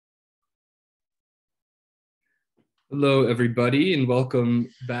Hello, everybody, and welcome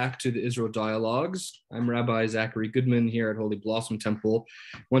back to the Israel Dialogues. I'm Rabbi Zachary Goodman here at Holy Blossom Temple.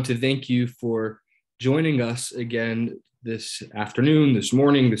 I want to thank you for joining us again this afternoon, this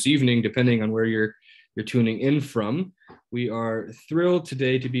morning, this evening, depending on where you're tuning in from. We are thrilled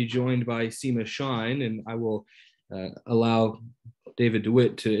today to be joined by Seema Shine, and I will allow David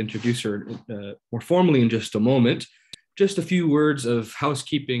DeWitt to introduce her more formally in just a moment. Just a few words of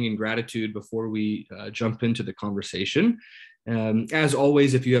housekeeping and gratitude before we jump into the conversation. As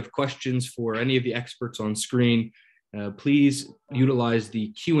always, if you have questions for any of the experts on screen, please utilize the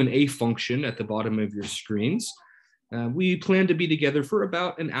Q&A function at the bottom of your screens. We plan to be together for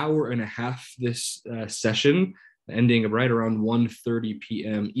about an hour and a half this session, ending right around 1:30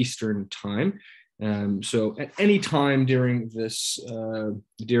 p.m. Eastern time. So at any time during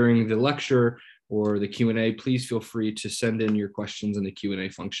during the lecture or the Q&A, please feel free to send in your questions in the Q&A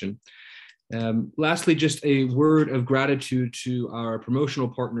function. Lastly, just a word of gratitude to our promotional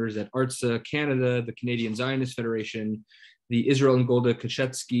partners at ARTSA Canada, the Canadian Zionist Federation, the Israel and Golda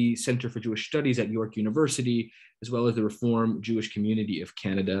Kochetzky Center for Jewish Studies at York University, as well as the Reform Jewish Community of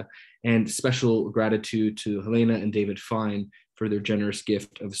Canada, and special gratitude to Helena and David Fine for their generous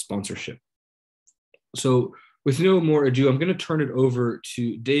gift of sponsorship. So with no more ado, I'm going to turn it over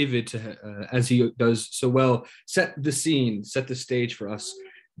to David to, as he does so well, set the scene, set the stage for us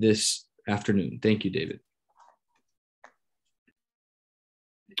this afternoon. Thank you, David.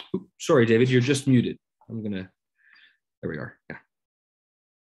 Oops, sorry, David, you're just muted. There we are. Yeah.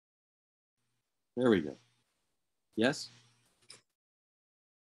 There we go. Yes?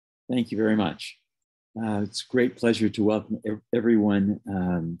 Thank you very much. It's a great pleasure to welcome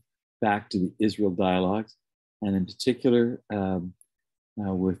everyone back to the Israel Dialogues. And in particular,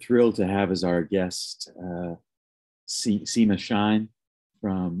 we're thrilled to have as our guest Seema Shine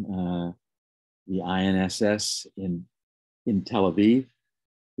from the INSS in Tel Aviv,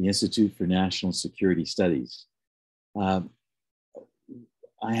 the Institute for National Security Studies. I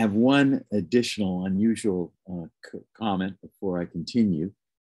have one additional unusual comment before I continue,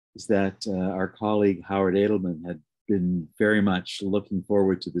 is that our colleague Howard Edelman had been very much looking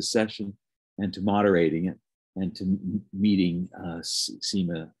forward to this session and to moderating it, and to meeting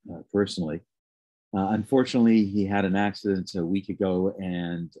Seema personally. Unfortunately, he had an accident a week ago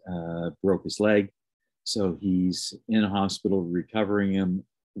and broke his leg. So he's in a hospital recovering.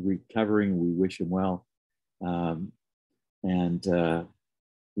 We wish him well. And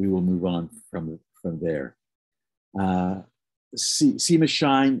we will move on from there. Seema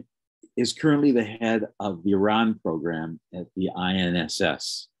Shine is currently the head of the Iran program at the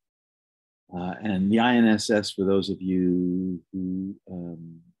INSS. And the INSS, for those of you who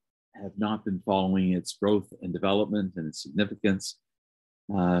have not been following its growth and development and its significance,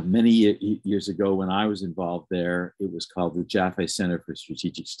 many years ago when I was involved there, it was called the Jaffe Center for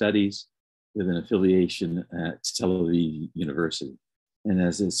Strategic Studies with an affiliation at Tel Aviv University. And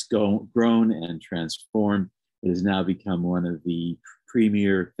as it's grown and transformed, it has now become one of the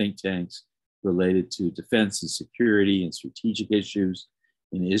premier think tanks related to defense and security and strategic issues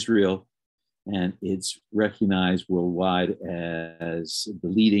in Israel. And it's recognized worldwide as the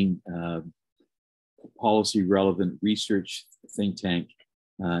leading policy-relevant research think tank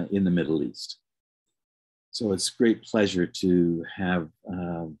in the Middle East. So it's a great pleasure to have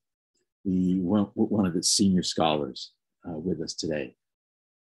one of its senior scholars with us today.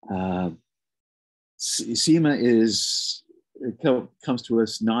 Seema comes to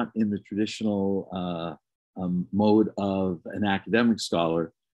us not in the traditional mode of an academic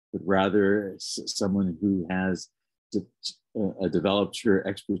scholar, but rather someone who has developed her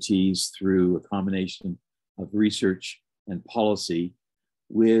expertise through a combination of research and policy,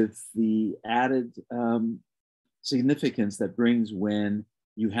 with the added significance that brings when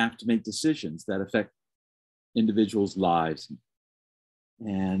you have to make decisions that affect individuals' lives.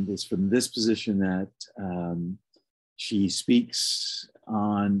 And it's from this position that she speaks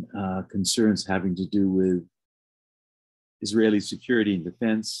on concerns having to do with Israeli security and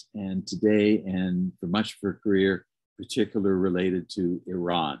defense, and today and for much of her career, particularly related to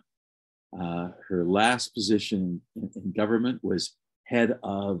Iran. Her last position in government was head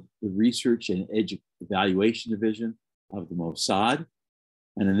of the Research and Evaluation Division of the Mossad.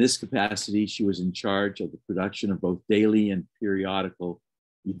 And in this capacity, she was in charge of the production of both daily and periodical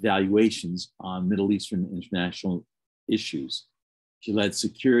evaluations on Middle Eastern international issues. She led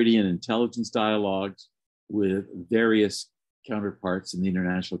security and intelligence dialogues with various counterparts in the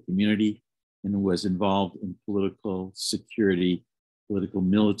international community and was involved in political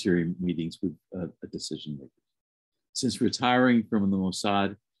military meetings with decision makers. Since retiring from the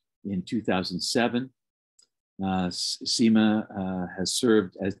Mossad in 2007, Seema has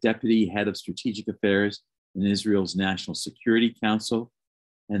served as Deputy Head of Strategic Affairs in Israel's National Security Council,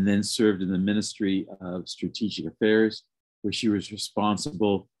 and then served in the Ministry of Strategic Affairs, where she was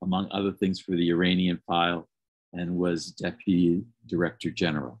responsible, among other things, for the Iranian file and was Deputy Director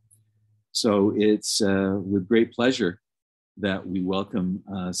General. So it's with great pleasure that we welcome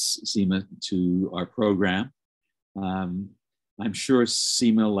Seema to our program. I'm sure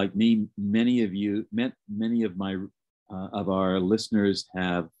Seema, like me, many of our listeners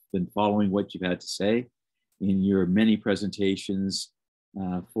have been following what you've had to say in your many presentations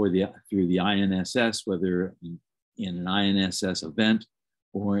through the INSS, whether in an INSS event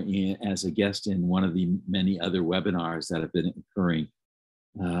or as a guest in one of the many other webinars that have been occurring.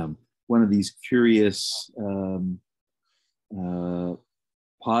 One of these curious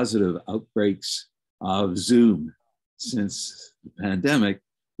positive outbreaks of Zoom since the pandemic,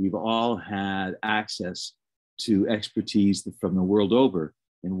 we've all had access to expertise from the world over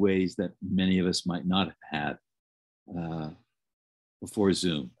in ways that many of us might not have had before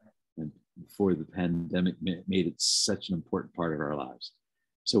Zoom and before the pandemic made it such an important part of our lives.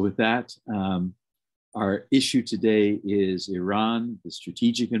 So with that, our issue today is Iran, the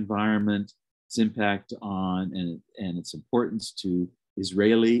strategic environment, its impact on and its importance to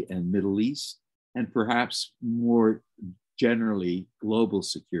Israeli and Middle East, and perhaps more generally, global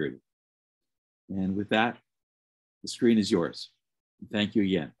security. And with that, the screen is yours. Thank you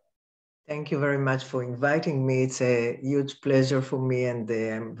again. Thank you very much for inviting me. It's a huge pleasure for me, and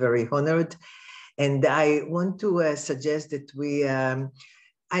I'm very honored. And I want to suggest that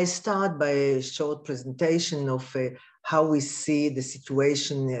I start by a short presentation of how we see the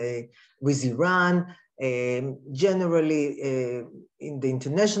situation with Iran, generally in the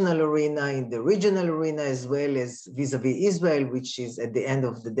international arena, in the regional arena, as well as vis-a-vis Israel, which is at the end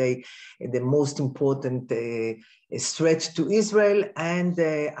of the day, the most important threat to Israel. And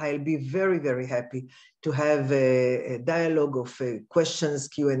I'll be very, very happy to have a dialogue of questions,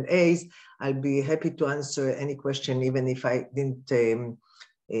 Q&As. I'll be happy to answer any question, even if I didn't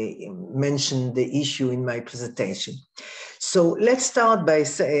mention the issue in my presentation. So let's start by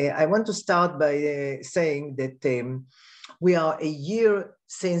I want to start by saying that we are a year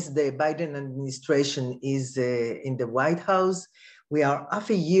since the Biden administration is in the White House. We are half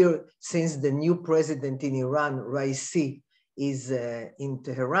a year since the new president in Iran, Raisi, is in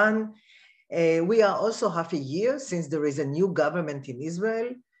Tehran. We are also half a year since there is a new government in Israel,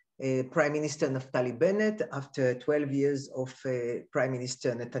 Prime Minister Naftali Bennett, after 12 years of Prime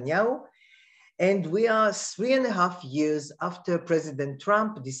Minister Netanyahu. And we are 3.5 years after President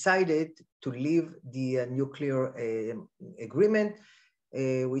Trump decided to leave the nuclear agreement,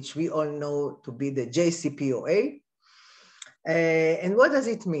 which we all know to be the JCPOA. And what does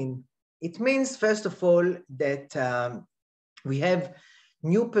it mean? It means, first of all, that we have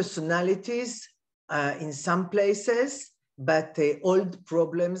new personalities in some places, but old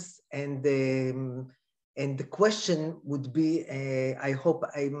problems, and the question would be, I hope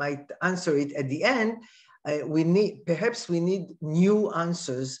I might answer it at the end, perhaps we need new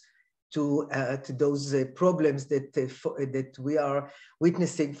answers to those problems that we are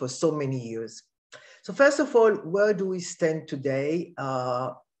witnessing for so many years. So first of all, where do we stand today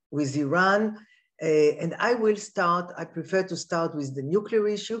with Iran? And I prefer to start with the nuclear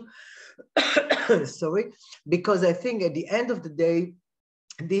issue, sorry, because I think at the end of the day,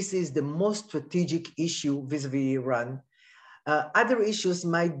 this is the most strategic issue vis-a-vis Iran. Other issues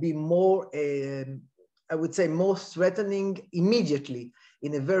might be more, I would say, more threatening immediately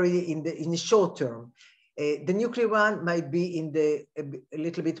in the short term. The nuclear one might be in a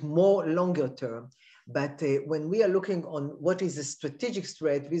little bit more longer term. But when we are looking on what is a strategic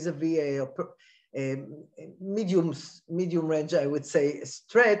threat vis-a-vis a medium range, I would say,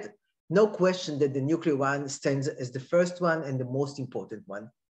 threat, no question that the nuclear one stands as the first one and the most important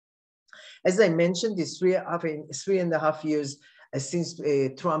one. As I mentioned, it's 3.5 years since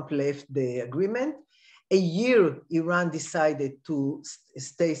Trump left the agreement. A year, Iran decided to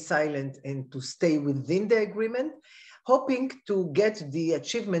stay silent and to stay within the agreement, hoping to get the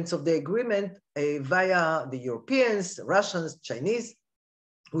achievements of the agreement via the Europeans, Russians, Chinese,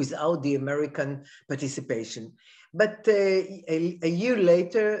 without the American participation. But a year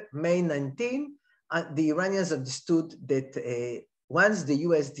later, May 19, the Iranians understood that once the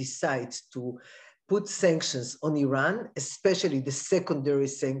US decides to put sanctions on Iran, especially the secondary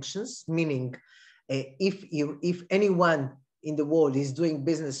sanctions, meaning if anyone in the world is doing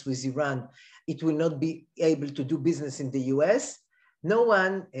business with Iran, it will not be able to do business in the US. No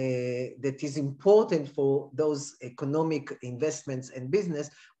one that is important for those economic investments and business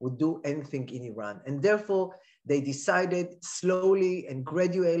would do anything in Iran. And therefore, they decided slowly and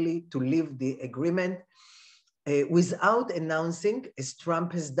gradually to leave the agreement without announcing, as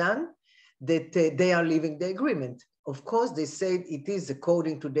Trump has done, that they are leaving the agreement. Of course, they said it is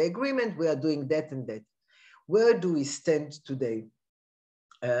according to the agreement, we are doing that and that. Where do we stand today?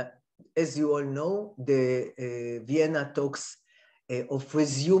 As you all know, the Vienna talks of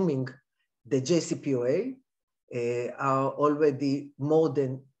resuming the JCPOA are already more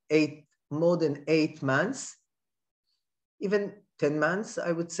than eight months, even 10 months,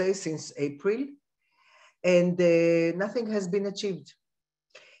 I would say, since April, and nothing has been achieved.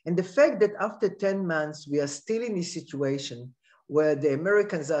 And the fact that after 10 months, we are still in a situation where the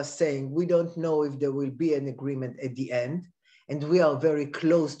Americans are saying, we don't know if there will be an agreement at the end, and we are very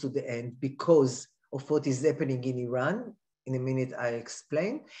close to the end because of what is happening in Iran. In a minute, I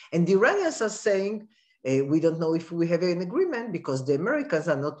explain. And the Iranians are saying, we don't know if we have an agreement because the Americans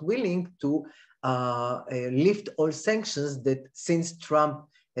are not willing to lift all sanctions that since Trump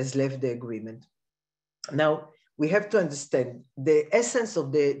has left the agreement. Now, we have to understand the essence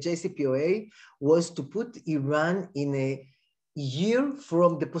of the JCPOA was to put Iran in a year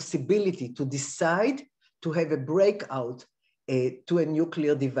from the possibility to decide to have a breakout to a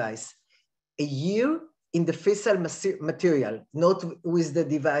nuclear device. A year in the fissile material, not with the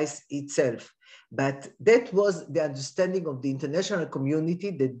device itself. But that was the understanding of the international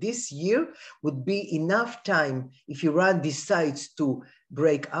community that this year would be enough time if Iran decides to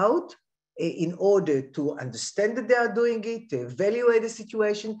break out in order to understand that they are doing it, to evaluate the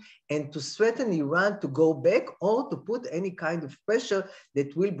situation, and to threaten Iran to go back or to put any kind of pressure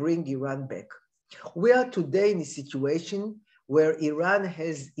that will bring Iran back. We are today in a situation where Iran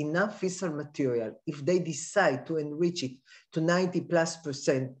has enough fissile material. If they decide to enrich it to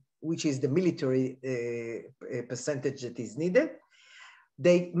 90+%, which is the military percentage that is needed,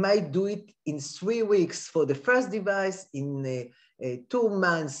 they might do it in 3 weeks for the first device, in 2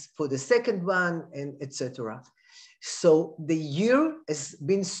 months for the second one, and etc. So the year has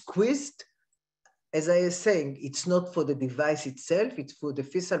been squeezed. As I was saying, it's not for the device itself, it's for the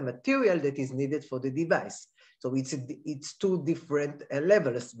fissile material that is needed for the device. So it's two different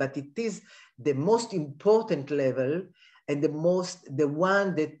levels, but it is the most important level and the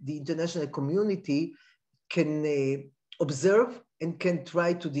one that the international community can observe and can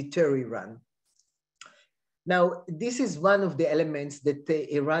try to deter Iran. Now, this is one of the elements that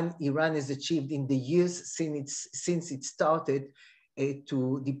Iran has achieved in the years since it started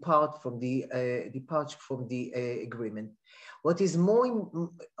to depart from the agreement. What is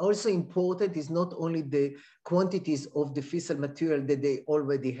also important is not only the quantities of the fissile material that they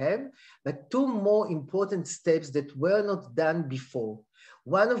already have, but two more important steps that were not done before.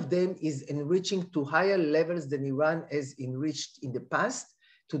 One of them is enriching to higher levels than Iran has enriched in the past.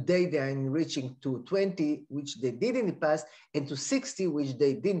 Today, they are enriching to 20, which they did in the past, and to 60, which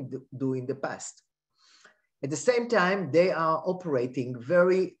they didn't do in the past. At the same time, they are operating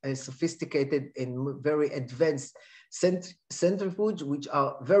very sophisticated and very advanced centrifuge, which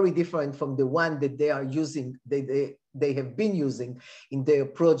are very different from the one that they are using, they have been using in their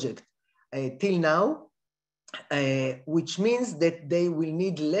project till now, which means that they will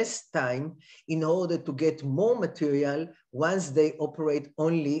need less time in order to get more material once they operate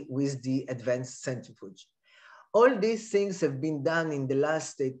only with the advanced centrifuge. All these things have been done in the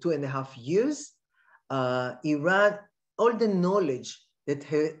last 2.5 years. Iran, all the knowledge that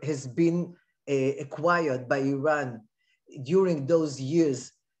has been acquired by Iran during those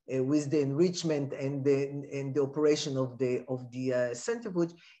years with the enrichment and the operation of the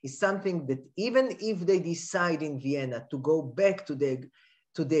centrifuge is something that even if they decide in Vienna to go back to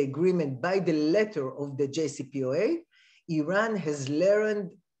the agreement by the letter of the JCPOA, Iran has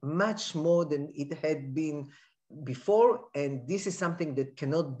learned much more than it had been before, and this is something that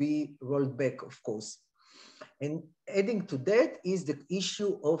cannot be rolled back, of course. And adding to that is the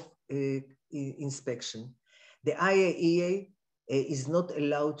issue of inspection. The IAEA is not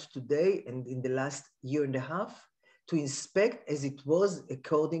allowed today, and in the last 1.5 years, to inspect as it was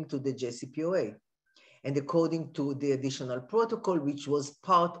according to the JCPOA and according to the additional protocol, which was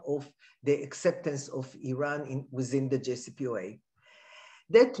part of the acceptance of Iran within the JCPOA.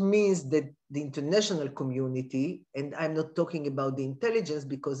 That means that the international community, and I'm not talking about the intelligence,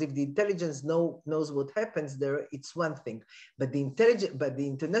 because if the intelligence knows what happens there, it's one thing. But the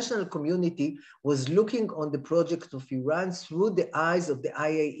international community was looking on the project of Iran through the eyes of the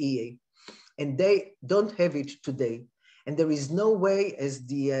IAEA, and they don't have it today. And there is no way, as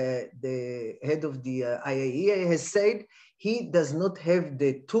the head of the IAEA has said, he does not have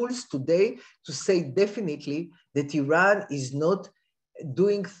the tools today to say definitely that Iran is not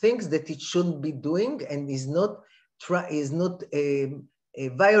doing things that it shouldn't be doing, and is not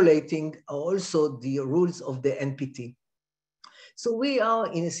violating also the rules of the NPT. So we are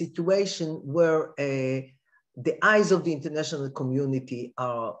in a situation where the eyes of the international community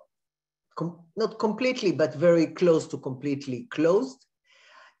are not completely, but very close to completely closed.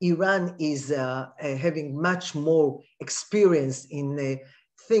 Iran is having much more experience in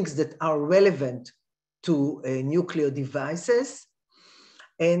things that are relevant to nuclear devices.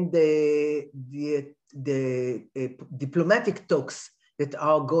 And the diplomatic talks that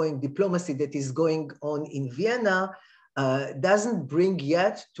are diplomacy that is going on in Vienna doesn't bring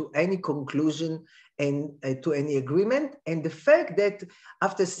yet to any conclusion and to any agreement. And the fact that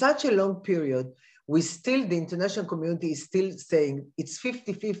after such a long period, the international community is still saying it's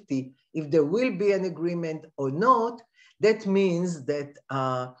 50-50 if there will be an agreement or not, that means that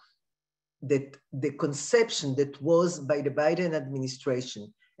that the conception that was by the Biden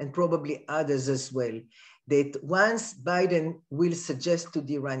administration, and probably others as well, that once Biden will suggest to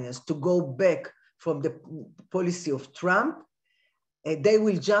the Iranians to go back from the policy of Trump, they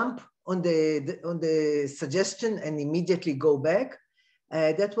will jump on the suggestion and immediately go back.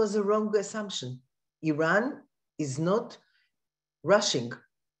 That was a wrong assumption. Iran is not rushing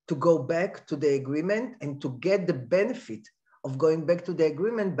to go back to the agreement and to get the benefit of going back to the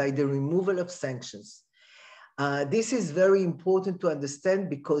agreement by the removal of sanctions. This is very important to understand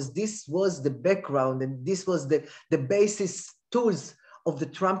because this was the background and this was the basis tools of the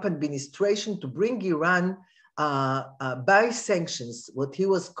Trump administration to bring Iran by sanctions, what he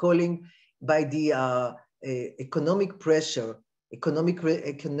was calling by the economic pressure, the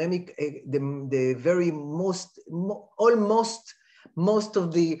very most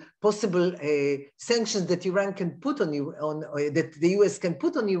of the possible sanctions that Iran can put that the US can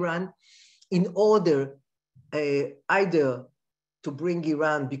put on Iran in order either to bring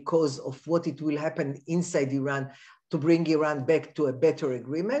Iran, because of what it will happen inside Iran, to bring Iran back to a better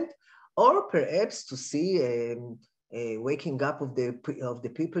agreement, or perhaps to see a waking up of the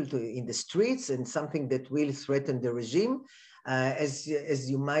people in the streets and something that will threaten the regime. As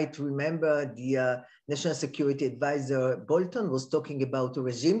you might remember, the National Security Advisor Bolton was talking about a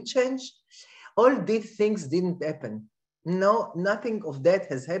regime change. All these things didn't happen. No, nothing of that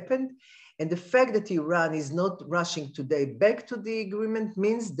has happened. And the fact that Iran is not rushing today back to the agreement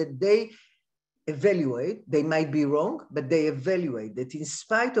means that they evaluate, they might be wrong, but they evaluate that in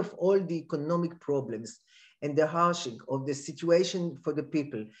spite of all the economic problems and the harshing of the situation for the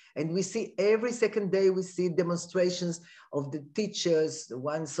people. And we see every second day, we see demonstrations of the teachers, the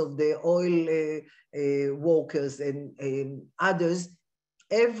ones of the oil workers and others.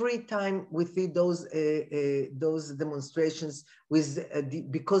 Every time we see those demonstrations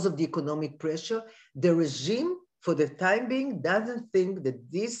because of the economic pressure, the regime for the time being doesn't think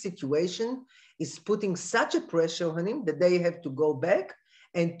that this situation is putting such a pressure on him that they have to go back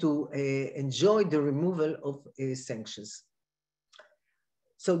and to enjoy the removal of sanctions.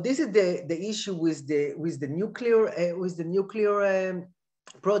 So this is the issue with the nuclear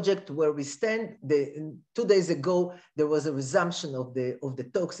project where we stand. 2 days ago there was a resumption of the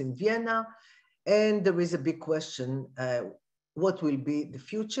talks in Vienna, and there is a big question: what will be the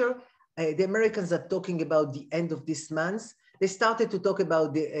future? The Americans are talking about the end of this month. They started to talk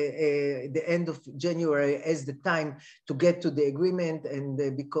about the end of January as the time to get to the agreement, and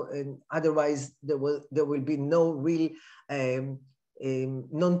otherwise there will be no real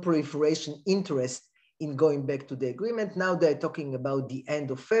non-proliferation interest in going back to the agreement. Now they're talking about the end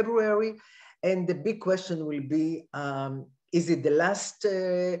of February, and the big question will be: is it the last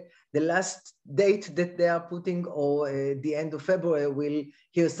date that they are putting, or the end of February? We'll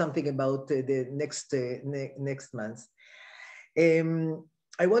hear something about the next month.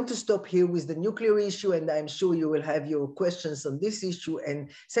 I want to stop here with the nuclear issue, and I'm sure you will have your questions on this issue, and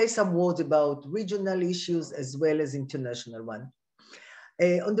say some words about regional issues as well as international one.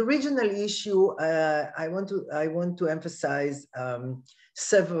 On the regional issue, I want to emphasize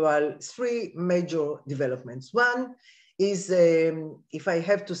three major developments. One is, if I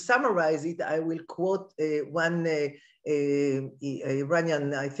have to summarize it, I will quote one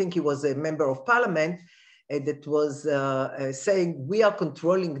Iranian, I think he was a member of parliament, that was saying, we are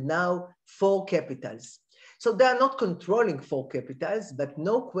controlling now 4 capitals. So they are not controlling 4 capitals, but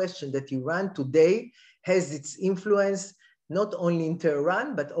no question that Iran today has its influence not only in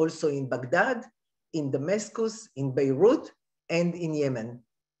Tehran, but also in Baghdad, in Damascus, in Beirut, and in Yemen.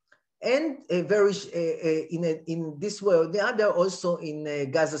 And in this way or the other, also in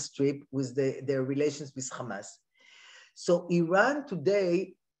Gaza Strip with their relations with Hamas. So Iran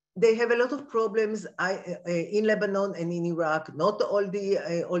today they have a lot of problems in Lebanon and in Iraq. Not all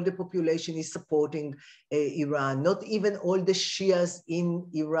the population is supporting Iran. Not even all the Shias in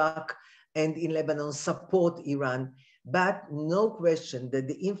Iraq and in Lebanon support Iran. But no question that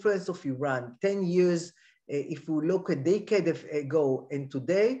the influence of Iran 10 years, if we look a decade ago and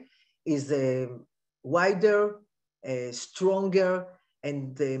today, is wider, stronger,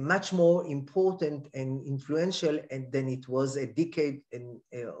 and much more important and influential than it was a decade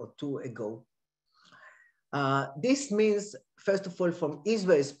or two ago. This means, first of all, from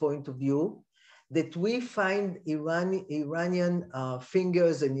Israel's point of view, that we find Iranian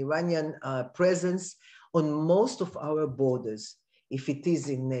fingers and Iranian presence on most of our borders. If it is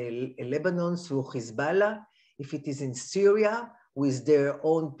in Lebanon through Hezbollah, if it is in Syria with their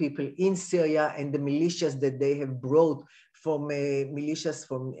own people in Syria and the militias that they have brought from militias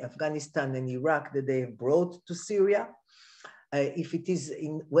from Afghanistan and Iraq that they have brought to Syria. If it is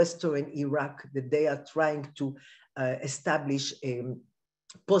in Western Iraq that they are trying to establish a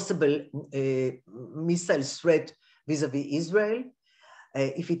possible missile threat vis-a-vis Israel,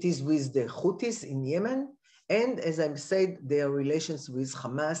 if it is with the Houthis in Yemen, and as I've said, their relations with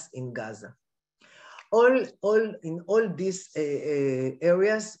Hamas in Gaza. In all these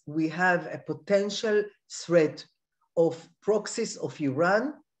areas, we have a potential threat of proxies of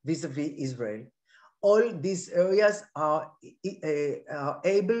Iran vis-a-vis Israel. All these areas are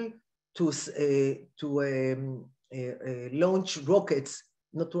able to launch rockets,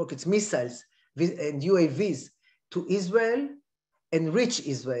 not rockets, missiles and UAVs to Israel and reach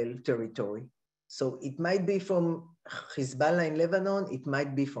Israel territory. So it might be from Hezbollah in Lebanon, it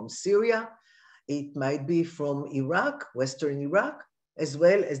might be from Syria, it might be from Iraq, Western Iraq, as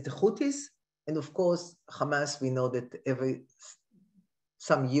well as the Houthis. And of course, Hamas, we know that every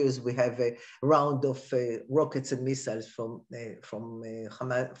some years we have a round of rockets and missiles from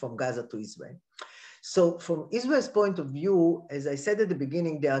Gaza to Israel. So from Israel's point of view, as I said at the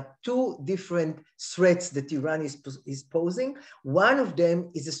beginning, there are two different threats that Iran is posing. One of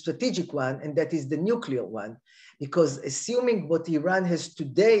them is a strategic one, and that is the nuclear one. Because assuming what Iran has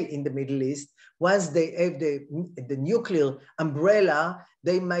today in the Middle East, once they have the nuclear umbrella,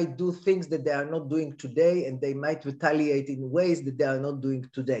 they might do things that they are not doing today, and they might retaliate in ways that they are not doing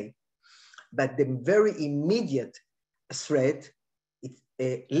today. But the very immediate threat,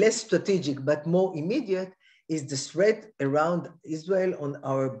 less strategic, but more immediate, is the threat around Israel on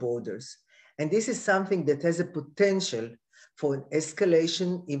our borders. And this is something that has a potential for an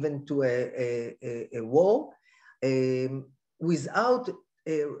escalation even to a war without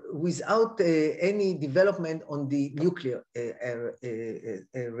any development on the nuclear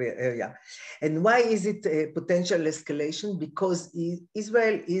area. And why is it a potential escalation? Because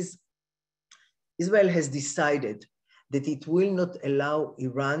Israel has decided that it will not allow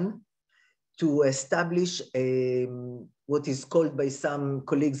Iran to establish what is called by some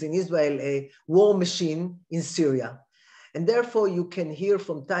colleagues in Israel a war machine in Syria. And therefore, you can hear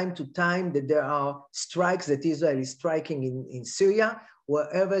from time to time that there are strikes that Israel is striking in Syria,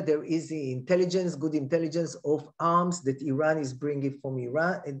 wherever there is the intelligence, good intelligence of arms that Iran is bringing from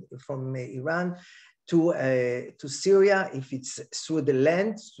Iran to Syria, if it's through the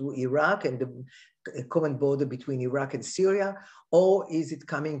land, through Iraq and the common border between Iraq and Syria, or is it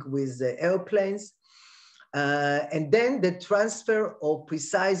coming with airplanes? And then the transfer of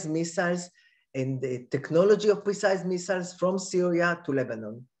precise missiles and the technology of precise missiles from Syria to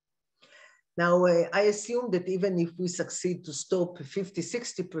Lebanon. Now, I assume that even if we succeed to stop 50,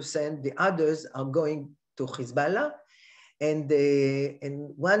 60%, the others are going to Hezbollah. And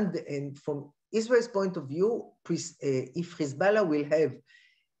from Israel's point of view, if Hezbollah will have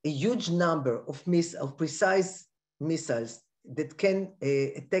a huge number of precise missiles that can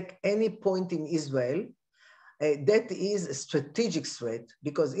attack any point in Israel, that is a strategic threat,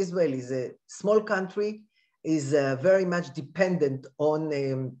 because Israel is a small country, is very much dependent on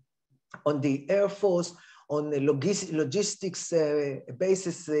the Air Force, on the logistics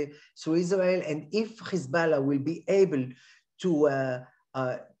basis through Israel. And if Hezbollah will be able to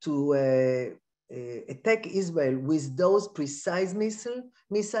attack Israel with those precise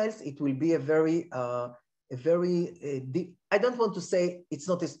missiles, it will be a very I don't want to say it's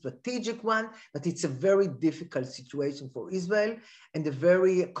not a strategic one, but it's a very difficult situation for Israel and a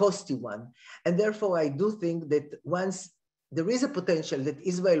very costly one. And therefore, I do think that once there is a potential that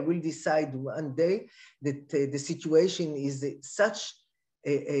Israel will decide one day that the situation is such,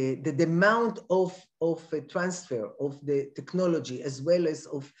 the amount of transfer of the technology as well as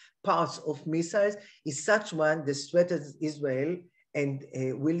of parts of missiles is such one that threatens Israel and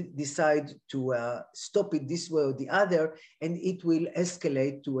will decide to stop it this way or the other, and it will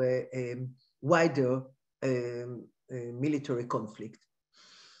escalate to a wider military conflict.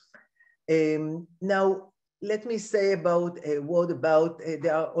 Now, let me say about a word about,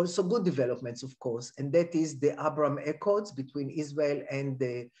 there are also good developments, of course, and that is the Abraham Accords between Israel and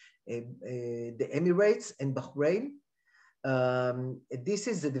the Emirates and Bahrain. This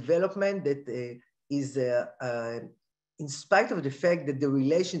is a development that is, in spite of the fact that the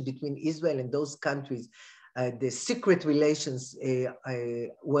relations between Israel and those countries, the secret relations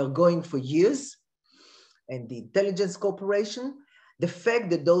were going for years, and the intelligence cooperation, the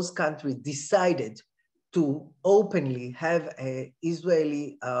fact that those countries decided to openly have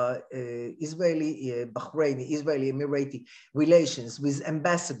Israeli, Bahraini, Israeli Emirati relations with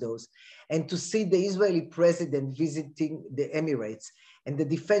ambassadors, and to see the Israeli president visiting the Emirates and the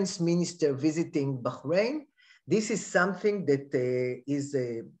defense minister visiting Bahrain, this is something that is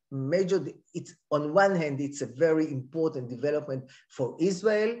a major, it's on one hand, it's a very important development for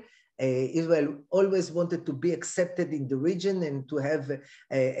Israel. Israel always wanted to be accepted in the region and to have,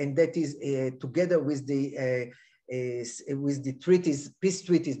 and that is together with the treaties, peace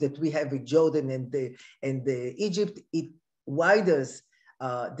treaties that we have with Jordan and Egypt, it widens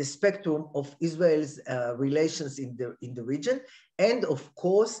the spectrum of Israel's relations in the region, and of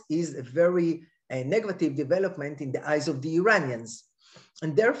course is a very negative development in the eyes of the Iranians.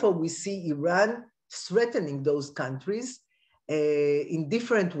 And therefore we see Iran threatening those countries in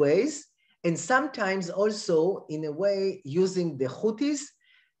different ways, and sometimes also in a way using the Houthis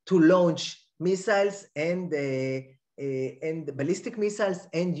to launch missiles and ballistic missiles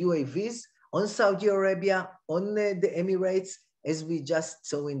and UAVs on Saudi Arabia, on the Emirates, as we just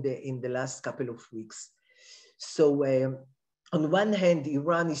saw in the last couple of weeks. So on one hand,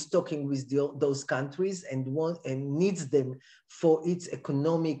 Iran is talking with those countries and needs them for its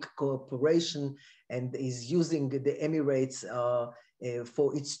economic cooperation, and is using the Emirates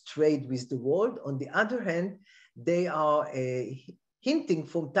for its trade with the world. On the other hand, they are hinting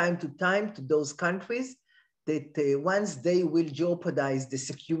from time to time to those countries that once they will jeopardize the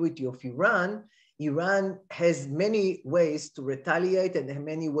security of Iran, Iran has many ways to retaliate and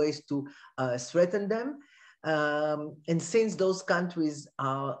many ways to threaten them. And since those countries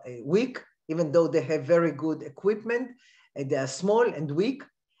are weak, even though they have very good equipment, and they are small and weak,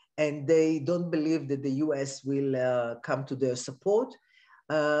 and they don't believe that the US will come to their support,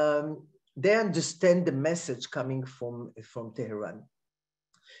 they understand the message coming from Tehran.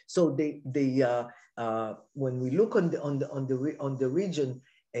 So when we look on the region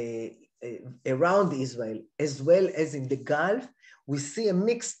around Israel, as well as in the Gulf, we see a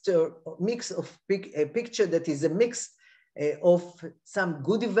picture that is a mix of some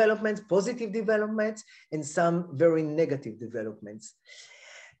good developments, positive developments, and some very negative developments.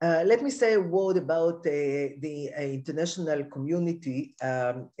 Let me say a word about the international community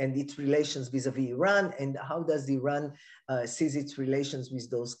and its relations vis-a-vis Iran, and how does Iran sees its relations with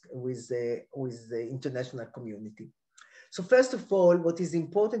the international community. So first of all, what is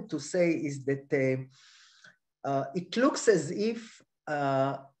important to say is that it looks as if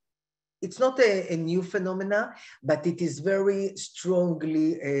it's not a new phenomena, but it is very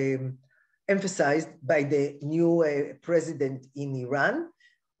strongly emphasized by the new president in Iran.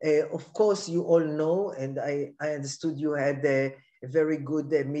 Of course, you all know, and I understood you had a very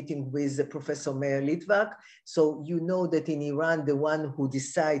good meeting with Professor Meir Litvak. So you know that in Iran, the one who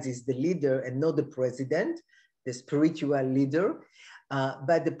decides is the leader and not the president, the spiritual leader.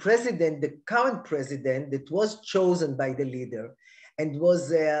 But the president, the current president that was chosen by the leader and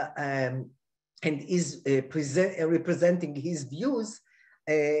was and is representing his views,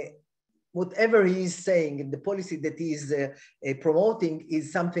 whatever he is saying and the policy that he is promoting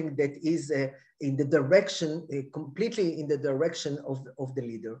is something that is in the direction, completely in the direction of the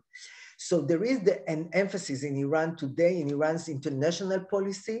leader. So there is an emphasis in Iran today, in Iran's international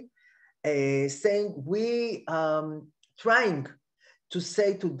policy, saying we trying to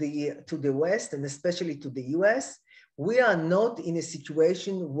say to the West, and especially to the US, we are not in a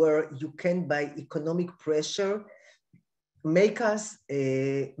situation where you can, by economic pressure, make us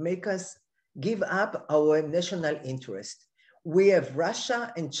give up our national interest. We have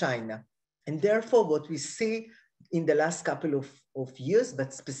Russia and China. And therefore, what we see in the last couple of years,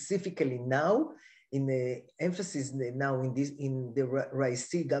 but specifically now, in the emphasis now in the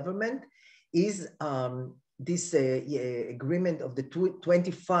Raisi government, is this agreement of the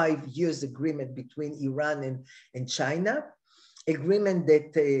 25 years agreement between Iran and China, agreement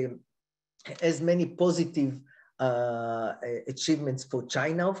that has many positive achievements for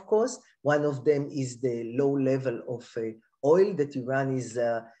China, of course. One of them is the low level oil that Iran is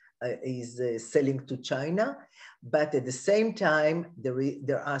selling to China. But at the same time,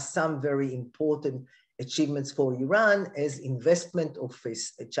 there are some very important achievements for Iran as investment of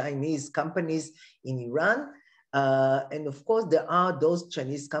Chinese companies in Iran. And of course, there are those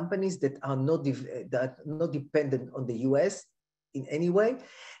Chinese companies that are not dependent on the US in any way.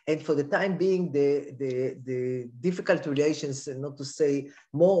 And for the time being, the difficult relations, not to say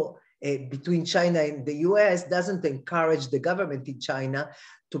more, between China and the US doesn't encourage the government in China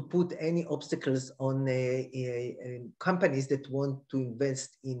to put any obstacles on companies that want to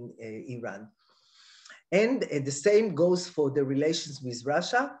invest in Iran. And the same goes for the relations with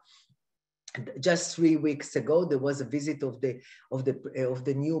Russia. Just 3 weeks ago, there was a visit of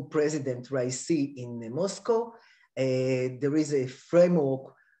the new president Raisi in Moscow. There is a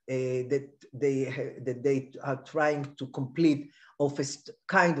framework that they are trying to complete of a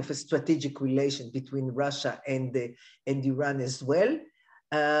kind of a strategic relation between Russia and Iran as well.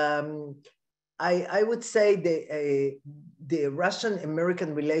 I would say the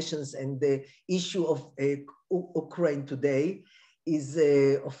Russian-American relations and the issue of Ukraine today is,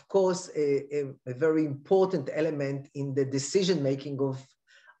 of course, a very important element in the decision-making of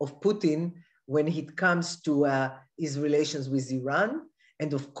Putin when it comes to his relations with Iran,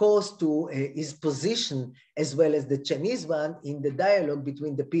 and of course to his position as well as the Chinese one in the dialogue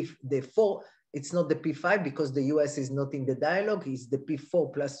between the four. It's not the P5 because the US is not in the dialogue, it's the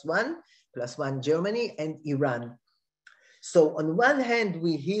P4 plus one Germany and Iran. So on one hand,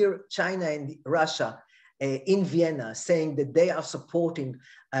 we hear China and Russia in Vienna saying that they are supporting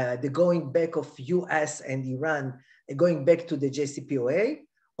the going back of US and Iran, going back to the JCPOA.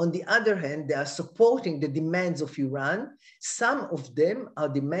 On the other hand, they are supporting the demands of Iran. Some of them are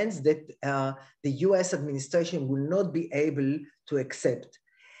demands that the US administration will not be able to accept.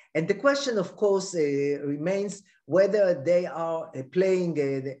 And the question, of course, remains whether they are playing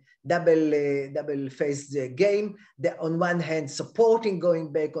a double-faced game. They're on one hand supporting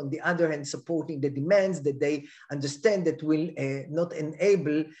going back, on the other hand supporting the demands that they understand that will not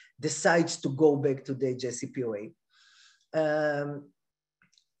enable the sides to go back to the JCPOA.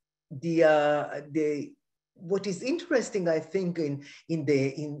 What is interesting, I think, in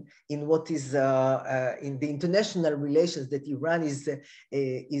the international relations that Iran is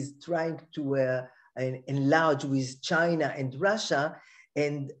trying to enlarge with China and Russia,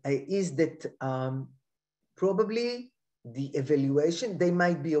 and is that probably the evaluation, they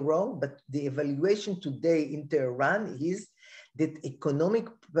might be wrong, but the evaluation today in Tehran is that economic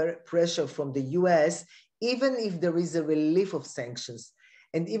pressure from the US, even if there is a relief of sanctions,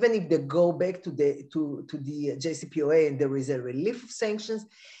 and even if they go back to the JCPOA and there is a relief of sanctions,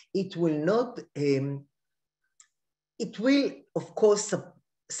 it will not, it will, of course,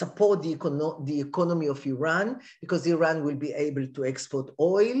 support the economy of Iran, because Iran will be able to export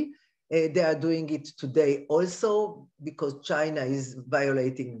oil. They are doing it today also because China is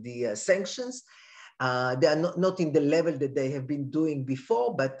violating the sanctions. They are not in the level that they have been doing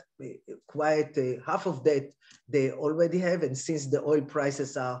before, but quite half of that they already have. And since the oil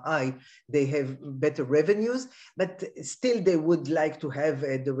prices are high, they have better revenues, but still they would like to have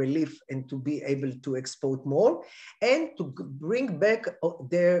the relief and to be able to export more and to bring back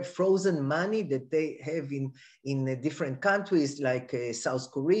their frozen money that they have in different countries like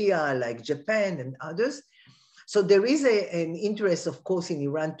South Korea, like Japan and others. So there is an interest, of course, in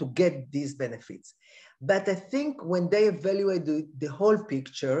Iran to get these benefits. But I think when they evaluate the whole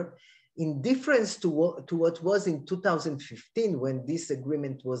picture, in difference to what was in 2015 when this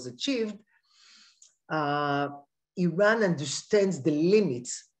agreement was achieved, Iran understands the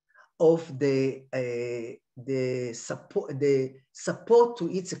limits of the support to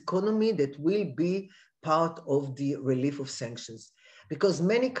its economy that will be part of the relief of sanctions. Because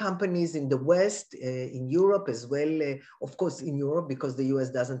many companies in the West, in Europe as well, of course in Europe, because the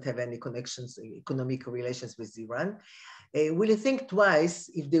US doesn't have any connections, economic relations with Iran, will think twice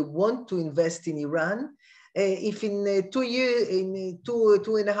if they want to invest in Iran. If in 2 years, in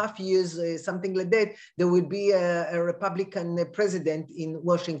two and a half years, something like that, there will be a Republican president in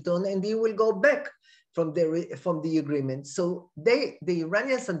Washington and he will go back from the agreement. So the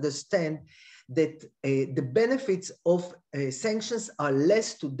Iranians understand that the benefits of sanctions are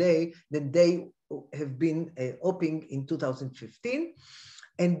less today than they have been hoping in 2015.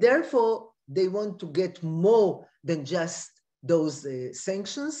 And therefore, they want to get more than just those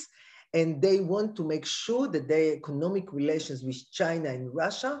sanctions. And they want to make sure that their economic relations with China and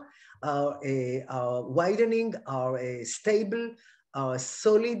Russia are widening, are stable, are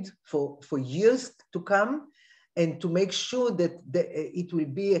solid for years to come. and to make sure that it will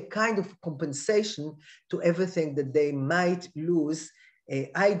be a kind of compensation to everything that they might lose,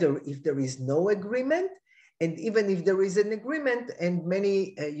 either if there is no agreement, and even if there is an agreement, and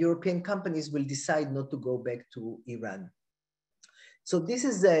many European companies will decide not to go back to Iran. So this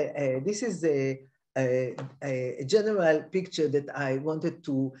is a general picture that I wanted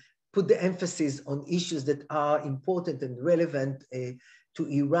to put the emphasis on issues that are important and relevant to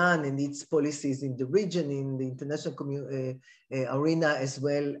Iran and its policies in the region, in the international arena, as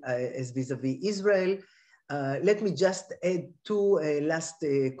well as vis-a-vis Israel. Let me just add two last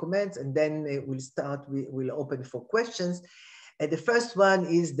comments, and then we'll open for questions. The first one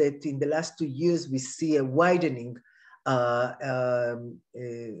is that in the last 2 years, we see a widening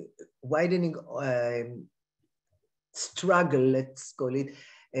struggle, let's call it,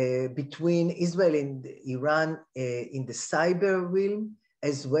 between Israel and Iran in the cyber realm,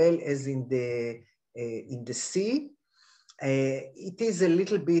 as well as in the sea. It is a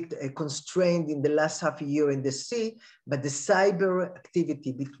little bit constrained in the last half a year in the sea, but the cyber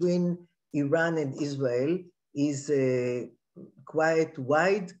activity between Iran and Israel is quite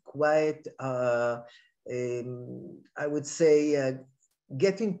wide, quite, I would say,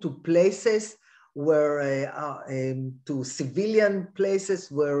 getting to places where, to civilian places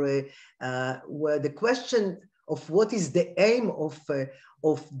where the question of what is the aim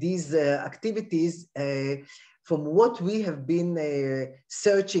of these activities, from what we have been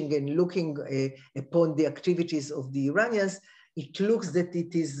searching and looking upon the activities of the Iranians, it looks that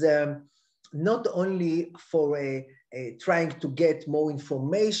it is not only for trying to get more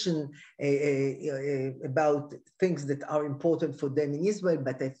information about things that are important for them in Israel,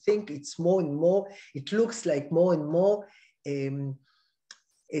 but I think it's more and more, it looks like more and more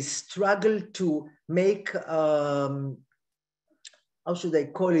a struggle to make, how should I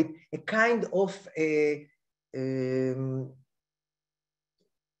call it, a kind of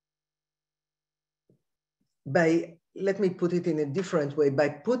let me put it in a different way, by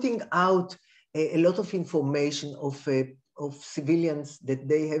putting out a lot of information of civilians that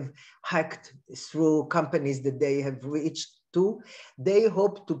they have hacked through companies that they have reached to, they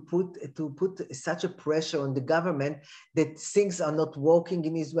hope to put such a pressure on the government that things are not working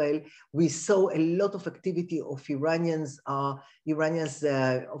in Israel. We saw a lot of activity of Iranians, of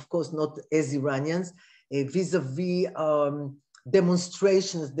course not as Iranians, vis-a-vis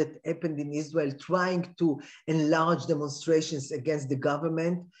demonstrations that happened in Israel, trying to enlarge demonstrations against the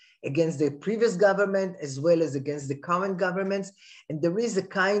government, against the previous government, as well as against the current governments. And there is a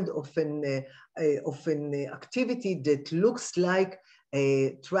kind of an activity that looks like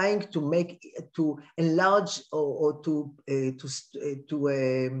trying to enlarge or to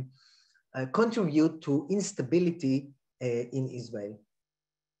contribute to instability in Israel.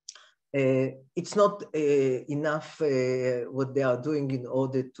 It's not enough what they are doing in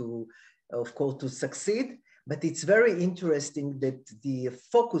order to, of course, to succeed, but it's very interesting that the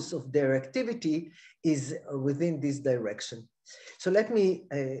focus of their activity is within this direction. So let me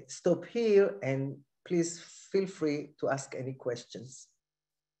stop here, and please feel free to ask any questions.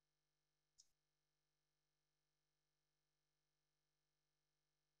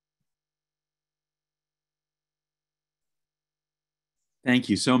 Thank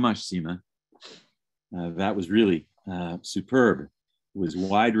you so much, Sima. That was really superb. It was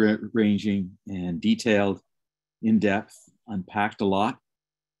wide-ranging and detailed, in-depth, unpacked a lot.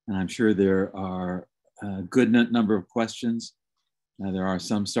 And I'm sure there are a good number of questions. There are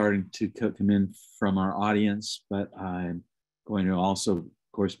some starting to come in from our audience, but I'm going to also, of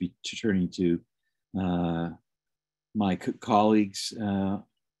course, be turning to my colleagues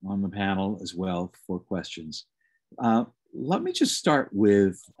on the panel as well for questions. Let me just start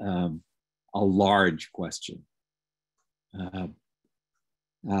with a large question.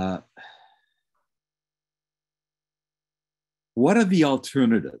 What are the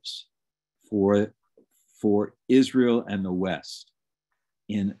alternatives for Israel and the West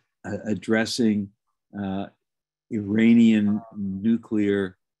in addressing Iranian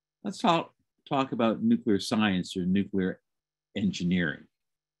nuclear? Let's talk about nuclear science or nuclear engineering.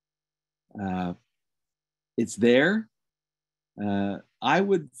 It's there. I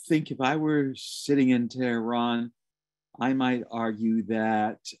would think if I were sitting in Tehran, I might argue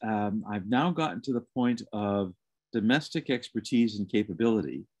that I've now gotten to the point of domestic expertise and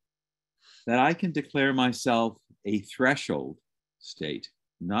capability that I can declare myself a threshold state,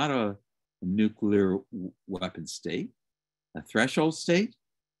 not a nuclear weapon state, a threshold state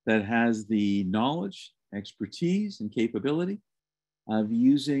that has the knowledge, expertise, and capability of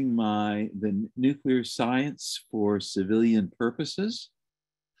using the nuclear science for civilian purposes.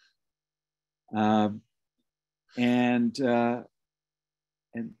 and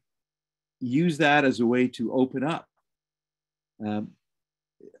use that as a way to open up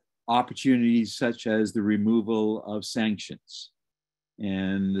opportunities such as the removal of sanctions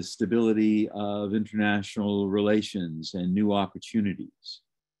and the stability of international relations and new opportunities,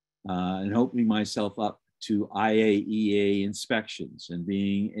 and opening myself up to IAEA inspections and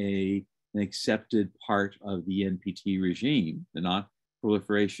being an accepted part of the NPT regime, the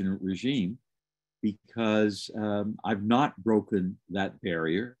non-proliferation regime, because I've not broken that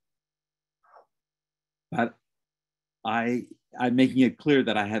barrier. But I'm making it clear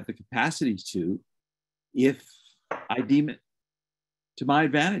that I have the capacity to, if I deem it to my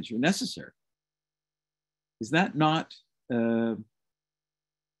advantage or necessary. Is that not a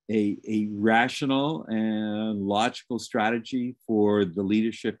rational and logical strategy for the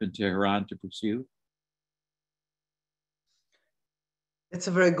leadership in Tehran to pursue? That's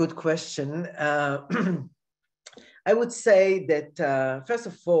a very good question. I would say that, first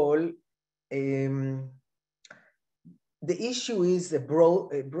of all, the issue is a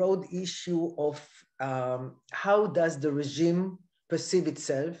broad issue of how does the regime perceive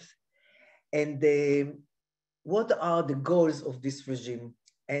itself, and what are the goals of this regime,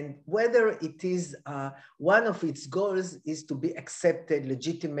 and whether it is one of its goals is to be accepted,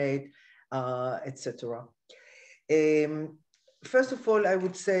 legitimate, etc. First of all, I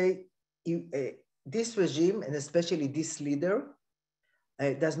would say this regime, and especially this leader,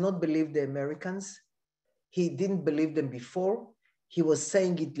 does not believe the Americans. He didn't believe them before. He was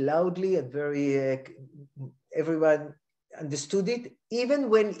saying it loudly and very, everyone understood it. Even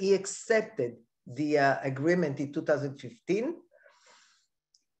when he accepted the agreement in 2015,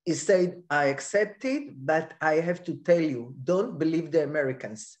 he said, I accept it, but I have to tell you, don't believe the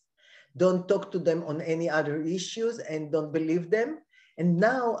Americans. Don't talk to them on any other issues and don't believe them. And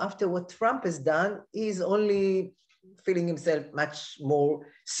now, after what Trump has done, he's only feeling himself much more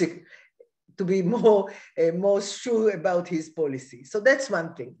sick, to be more sure about his policy. So that's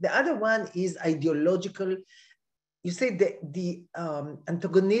one thing. The other one is ideological. You say the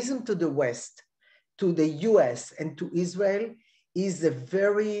antagonism to the West, to the US and to Israel is a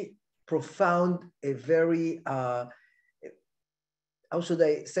very profound, a very, how should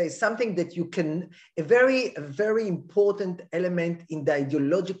I say, something that you can, a very important element in the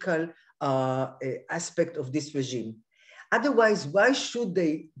ideological aspect of this regime. Otherwise, why should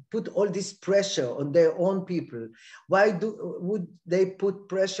they put all this pressure on their own people? Why would they put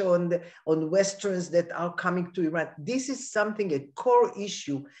pressure on Westerns that are coming to Iran? This is something, a core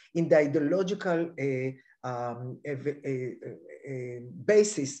issue in the ideological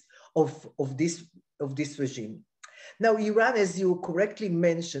basis of this regime. Now, Iran, as you correctly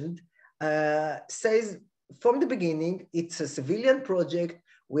mentioned, says from the beginning, it's a civilian project.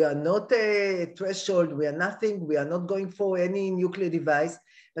 We are not a threshold, we are nothing, we are not going for any nuclear device,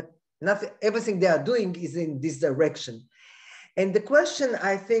 but nothing, everything they are doing is in this direction. And the question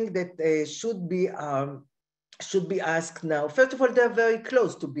I think that should be asked now, first of all, they're very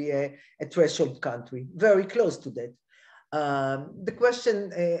close to be a threshold country, very close to that. The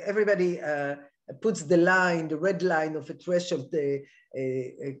question, everybody puts the line, the red line of a threshold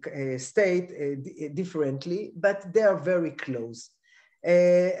state differently, but they are very close.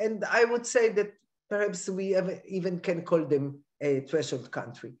 And I would say that perhaps we even can call them a threshold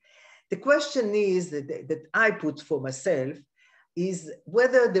country. The question is that I put for myself is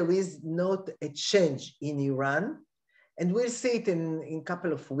whether there is not a change in Iran, and we'll see it in a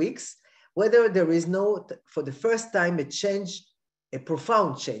couple of weeks, whether there is not, for the first time, a change, a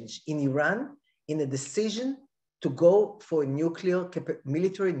profound change in Iran in a decision to go for a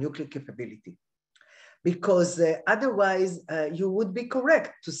military nuclear capability. Because otherwise you would be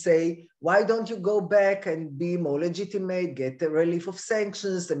correct to say, why don't you go back and be more legitimate, get the relief of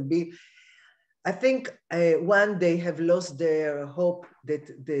sanctions and be, I think one, they have lost their hope that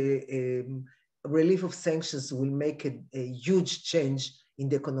the relief of sanctions will make a huge change in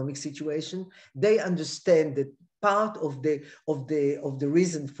the economic situation. They understand that part of the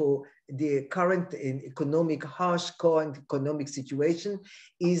reason for the current harsh current economic situation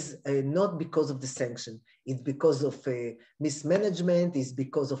is not because of the sanction. It's because of mismanagement, it's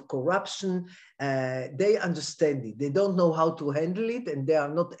because of corruption. They understand it. They don't know how to handle it, and they are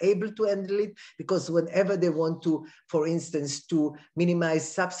not able to handle it because whenever they want to, for instance, to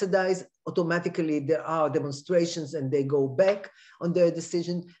minimize, subsidize, automatically there are demonstrations and they go back on their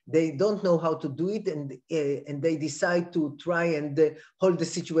decision. They don't know how to do it, and they decide to try and hold the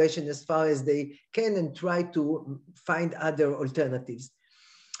situation as far as they can and try to find other alternatives.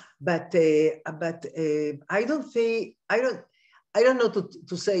 But I I don't know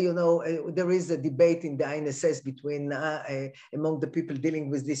to say, there is a debate in the INSS between among the people dealing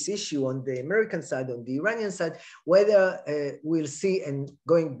with this issue on the American side, on the Iranian side, whether we'll see, and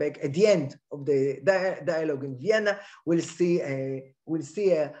going back at the end of the dialogue in Vienna, we'll see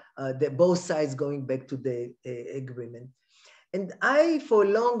both sides going back to the agreement. And I, for a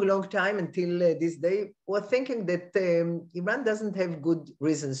long time until this day, was thinking that Iran doesn't have good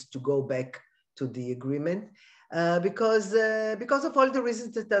reasons to go back to the agreement. Because of all the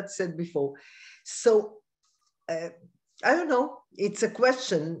reasons that I said before. So I don't know, it's a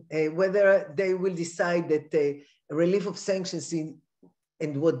question whether they will decide that relief of sanctions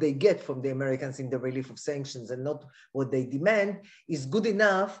and what they get from the Americans in the relief of sanctions and not what they demand is good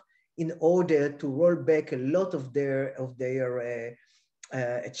enough in order to roll back a lot of their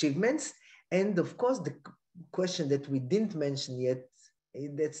achievements. And of course, the question that we didn't mention yet,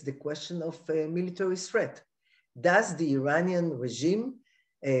 that's the question of military threat. Does the Iranian regime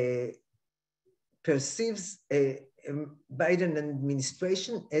perceives a Biden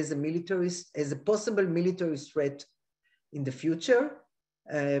administration as a possible military threat in the future,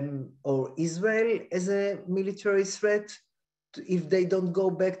 or Israel as a military threat if they don't go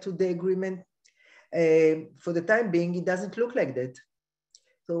back to the agreement? For the time being, it doesn't look like that.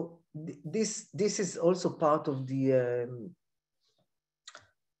 So this is also part of the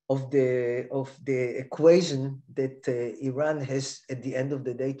equation that Iran has at the end of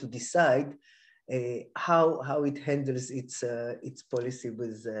the day to decide how it handles its policy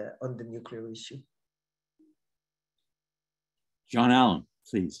with on the nuclear issue. John Allen,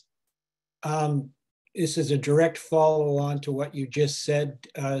 please. This is a direct follow-on to what you just said,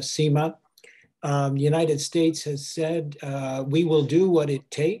 Seema. The United States has said we will do what it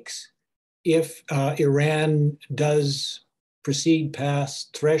takes if Iran does proceed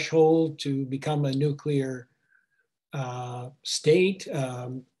past threshold to become a nuclear state.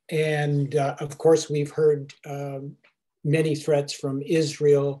 And of course, we've heard many threats from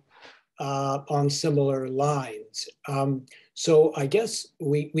Israel on similar lines. So I guess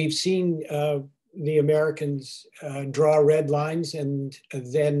we've seen the Americans draw red lines, and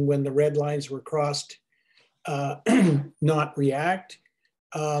then when the red lines were crossed, not react.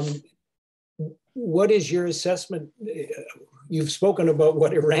 What is your assessment? You've spoken about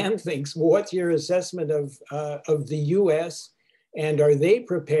what Iran thinks. What's your assessment of the US, and are they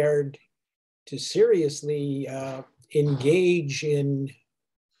prepared to seriously engage in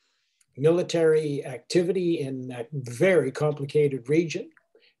military activity in that very complicated region?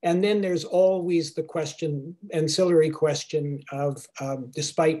 And then there's always the question, ancillary question of,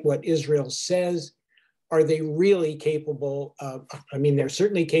 despite what Israel says, are they really capable of, I mean, they're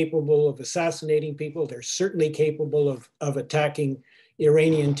certainly capable of assassinating people. They're certainly capable of attacking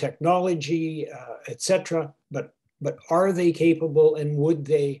Iranian technology, etc. But are they capable, and would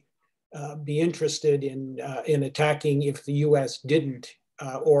they be interested in attacking if the US didn't?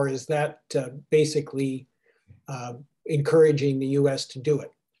 Or is that basically encouraging the US to do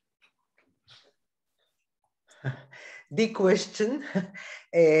it? The question,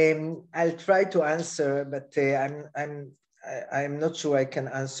 I'll try to answer, but I'm not sure I can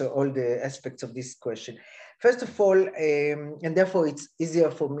answer all the aspects of this question. First of all, and therefore it's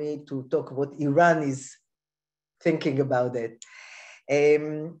easier for me to talk what Iran is thinking about it.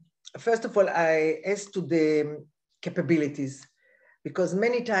 First of all, as to the capabilities, because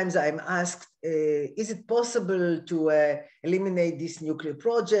many times I'm asked, is it possible to eliminate this nuclear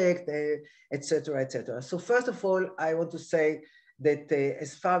project, et cetera, et cetera. So first of all, I want to say that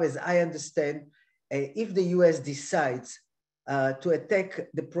as far as I understand, if the US decides to attack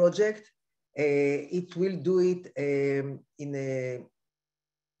the project, it will do it in a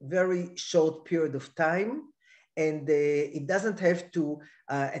very short period of time. And it doesn't have to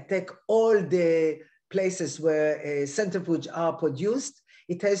attack all the places where centrifuges are produced.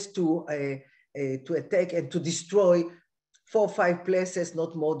 It has to attack and to destroy 4 or 5 places,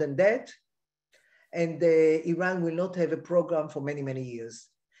 not more than that. And Iran will not have a program for many, many years.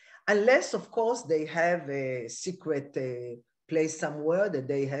 Unless, of course, they have a secret place somewhere that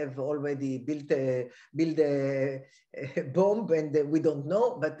they have already built a bomb, and we don't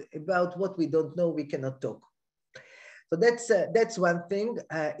know. But about what we don't know, we cannot talk. So that's one thing.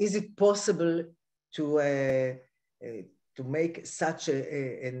 Is it possible to make such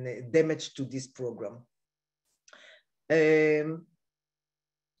a damage to this program?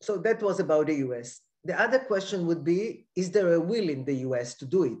 So that was about the US. The other question would be, is there a will in the US to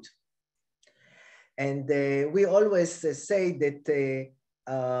do it? And we always say that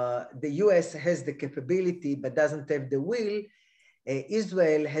the US has the capability but doesn't have the will.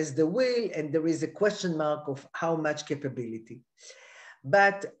 Israel has the will, and there is a question mark of how much capability.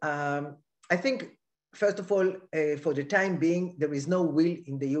 But I think, first of all, for the time being, there is no will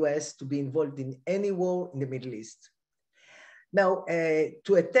in the US to be involved in any war in the Middle East. Now,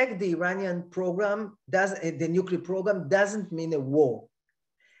 to attack the Iranian program, the nuclear program, doesn't mean a war.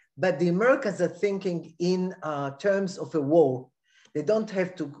 But the Americans are thinking in terms of a war. They don't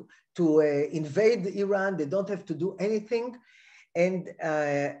have to invade Iran. They don't have to do anything. And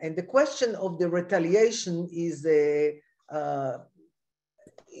the question of the retaliation is a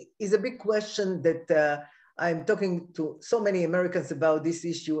big question that I'm talking to so many Americans about this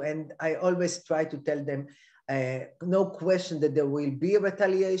issue, and I always try to tell them, no question that there will be a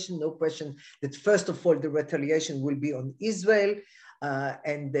retaliation, no question that first of all, the retaliation will be on Israel,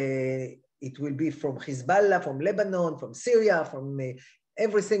 and it will be from Hezbollah, from Lebanon, from Syria, from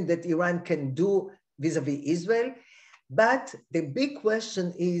everything that Iran can do vis-a-vis Israel. But the big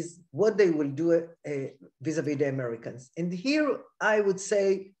question is what they will do vis-a-vis the Americans. And here I would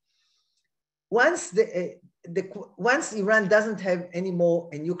say, once Iran doesn't have any more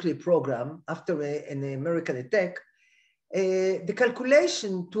a nuclear program after an American attack, the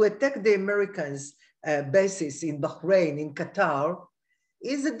calculation to attack the Americans' bases in Bahrain, in Qatar,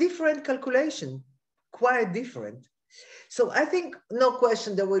 is a different calculation, quite different. So I think no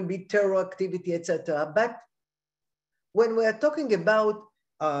question there will be terror activity, etc. But when we are talking about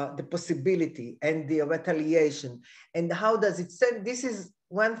the possibility and the retaliation and how does it stand, this is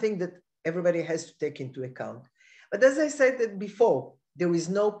one thing that everybody has to take into account. But as I said before, there is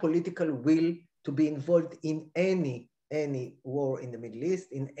no political will to be involved in any war in the Middle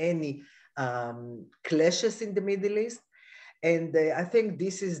East, in any clashes in the Middle East. And I think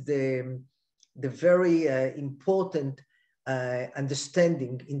this is the very important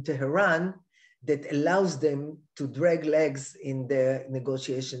understanding in Tehran that allows them to drag legs in their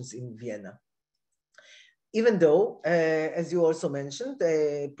negotiations in Vienna. Even though, as you also mentioned,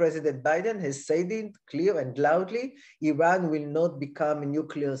 President Biden has said it clear and loudly, Iran will not become a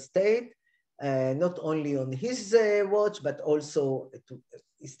nuclear state, not only on his watch, but also,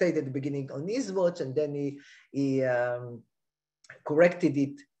 he stated at the beginning on his watch, and then he corrected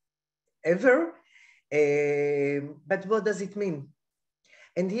it ever. But what does it mean?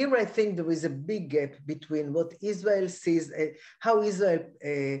 And here I think there is a big gap between what Israel sees, how Israel,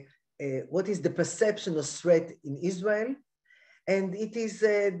 what is the perception of threat in Israel, and it is,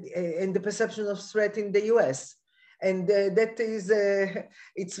 and the perception of threat in the US. And that is,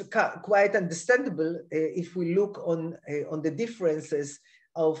 it's quite understandable if we look on the differences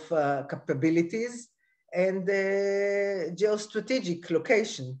of capabilities and geostrategic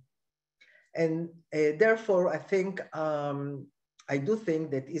location. And therefore, I think, I do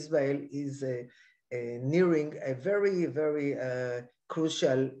think that Israel is nearing a very, very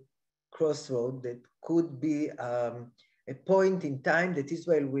crucial crossroad that could be a point in time that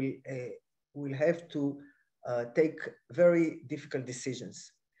Israel will have to take very difficult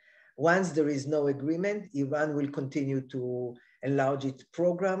decisions. Once there is no agreement, Iran will continue to enlarge its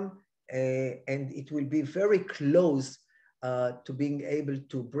program, and it will be very close to being able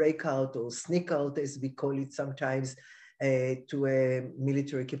to break out or sneak out, as we call it sometimes, to a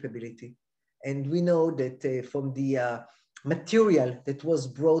military capability. And we know that from the material that was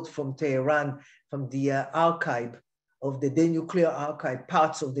brought from Tehran, from the archive of the nuclear archive,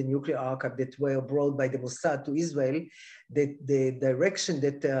 parts of the nuclear archive that were brought by the Mossad to Israel, that the direction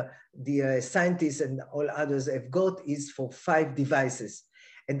that the scientists and all others have got is for 5 devices.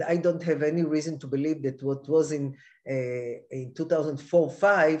 And I don't have any reason to believe that what was in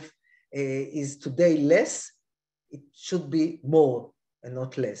 2004-5 is today less. It should be more and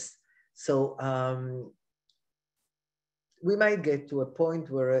not less. So we might get to a point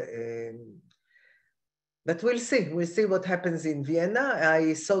where, but we'll see what happens in Vienna.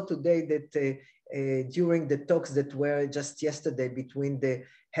 I saw today that during the talks that were just yesterday between the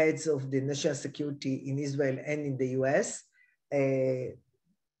heads of the national security in Israel and in the US,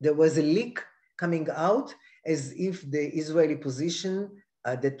 there was a leak coming out as if the Israeli position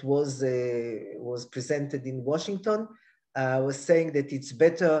that was presented in Washington was saying that it's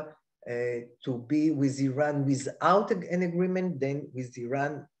better to be with Iran without an agreement than with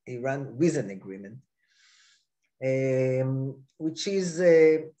Iran with an agreement. Which is,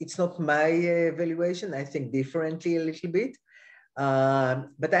 it's not my evaluation. I think differently a little bit,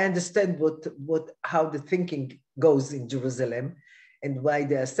 but I understand how the thinking goes in Jerusalem and why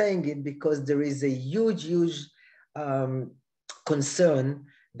they are saying it, because there is a huge concern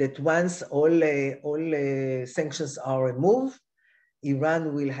that once all sanctions are removed,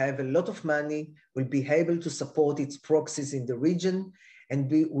 Iran will have a lot of money, will be able to support its proxies in the region, and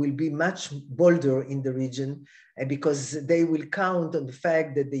will be much bolder in the region because they will count on the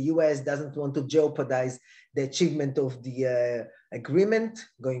fact that the US doesn't want to jeopardize the achievement of the agreement,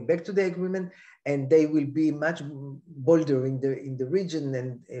 going back to the agreement, and they will be much bolder in the region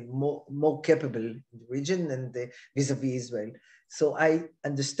and more capable in the region and vis-a-vis Israel. So I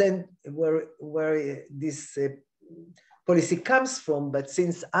understand where this policy comes from, but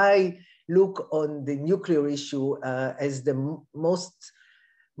since I look on the nuclear issue as the most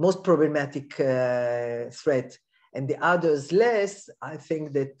problematic threat and the others less, I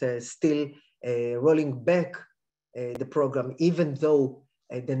think that still rolling back the program, even though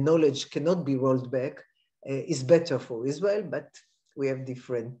the knowledge cannot be rolled back, is better for Israel, but we have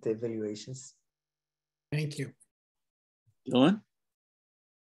different evaluations. Thank you. Dylan?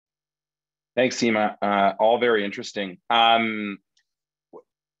 Thanks, Seema. All very interesting.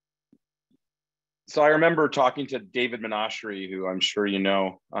 So I remember talking to David Menashri, who I'm sure you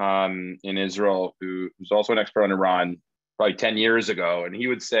know, in Israel, who's also an expert on Iran, probably 10 years ago. And he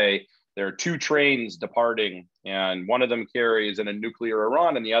would say there are two trains departing, and one of them carries in a nuclear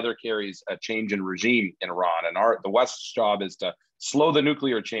Iran, and the other carries a change in regime in Iran. And the West's job is to slow the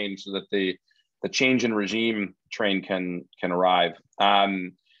nuclear change so that the change in regime train can arrive.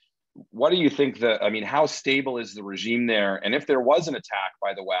 What do you think how stable is the regime there? And if there was an attack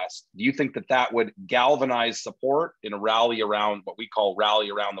by the West, do you think that would galvanize support in a rally around what we call rally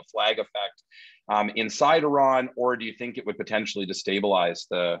around the flag effect inside Iran, or do you think it would potentially destabilize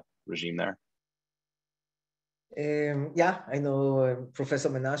the regime there? Yeah, I know Professor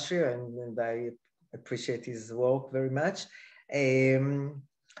Menashri, and I appreciate his work very much.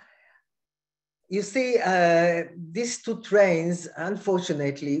 You see, these two trains,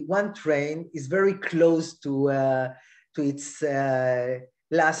 unfortunately, one train is very close to its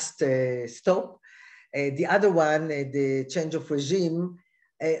last stop. The other one, the change of regime,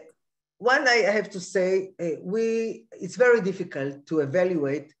 one, I have to say, it's very difficult to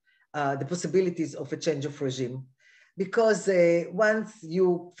evaluate the possibilities of a change of regime, because once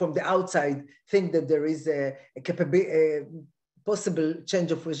you, from the outside, think that there is a possible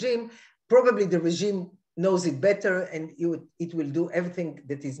change of regime, probably the regime knows it better, and it will do everything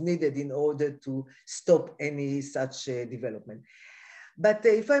that is needed in order to stop any such development. But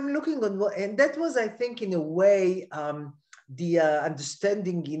if I'm looking on what, and that was, I think, in a way, the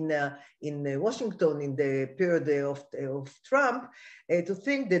understanding in Washington in the period of Trump, to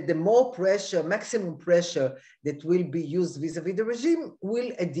think that the more pressure, maximum pressure that will be used vis-a-vis the regime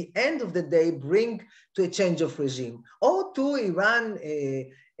will, at the end of the day, bring to a change of regime, or to Iran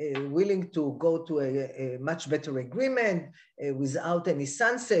willing to go to a much better agreement without any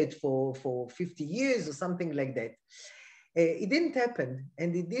sunset for 50 years or something like that. It didn't happen,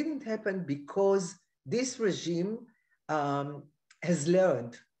 and it didn't happen because this regime has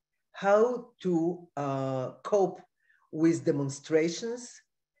learned how to cope with demonstrations.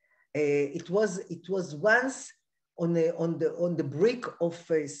 It was once on the brink of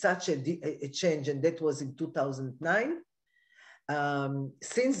such a change, and that was in 2009.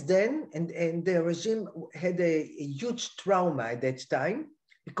 Since then, and the regime had a huge trauma at that time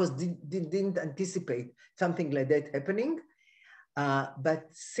because they didn't anticipate something like that happening. But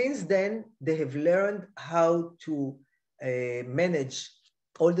since then, they have learned how to manage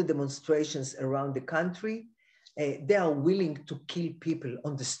all the demonstrations around the country. They are willing to kill people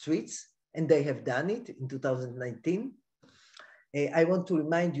on the streets, and they have done it in 2019. I want to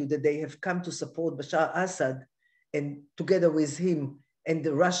remind you that they have come to support Bashar Assad, and together with him and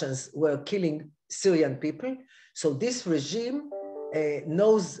the Russians were killing Syrian people. So this regime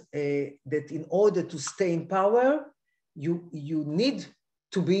knows that in order to stay in power, you need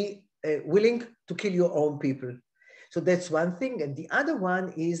to be willing to kill your own people. So that's one thing. And the other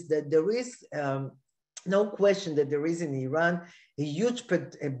one is that there is no question that there is in Iran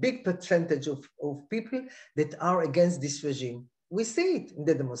a big percentage of people that are against this regime. We see it in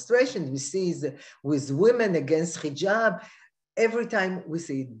the demonstrations, we see it with women against hijab, every time we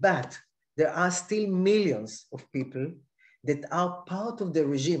see it, but there are still millions of people that are part of the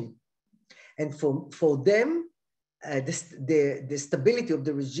regime. And for them, the stability of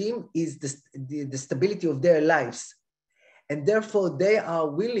the regime is the stability of their lives. And therefore they are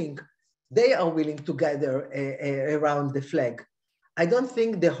willing to gather around the flag. I don't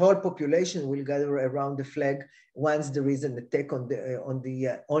think the whole population will gather around the flag once there is an attack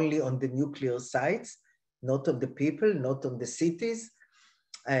only on the nuclear sites, not on the people, not on the cities,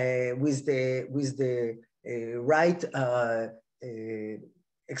 with the right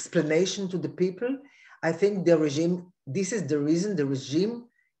explanation to the people. I think the regime this is the reason the regime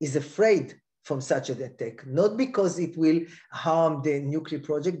is afraid from such an attack, not because it will harm the nuclear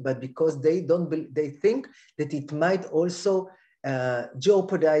project, but because they think that it might also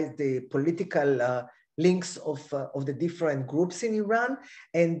jeopardize the political links of the different groups in Iran,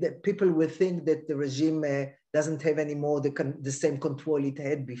 and people will think that the regime doesn't have anymore the same control it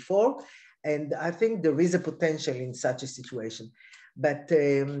had before. And I think there is a potential in such a situation, but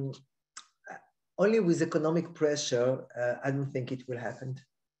only with economic pressure, I don't think it will happen.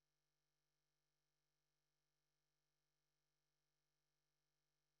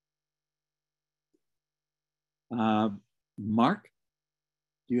 Mark,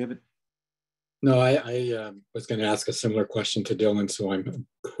 do you have it? No, I was going to ask a similar question to Dylan, so I'm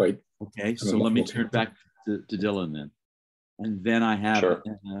quite... Okay, so let me turn back to Dylan then. And then I have a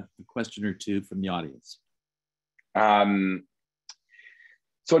question or two from the audience. So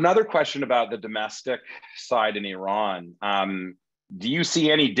another question about the domestic side in Iran. Do you see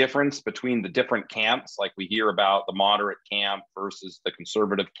any difference between the different camps? Like we hear about the moderate camp versus the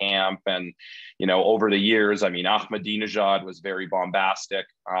conservative camp. And, you know, over the years, I mean, Ahmadinejad was very bombastic,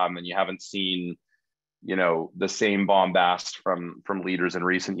 and you haven't seen, you know, the same bombast from leaders in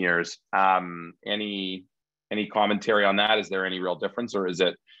recent years. Any commentary on that? Is there any real difference, or is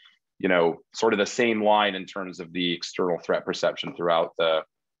it, you know, sort of the same line in terms of the external threat perception throughout the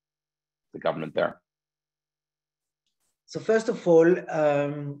government there? So first of all,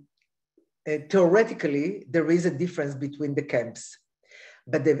 theoretically, there is a difference between the camps,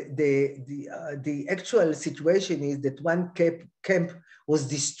 but the actual situation is that one camp was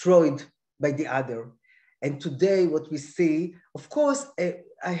destroyed by the other. And today what we see, of course,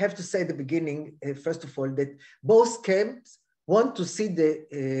 I have to say at the beginning, first of all, that both camps want to see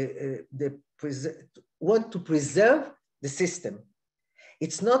want to preserve the system.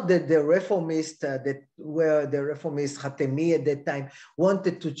 It's not that the reformists that were the reformist Khatemi at that time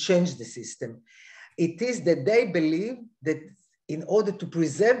wanted to change the system. It is that they believe that in order to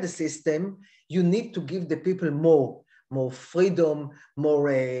preserve the system, you need to give the people more freedom,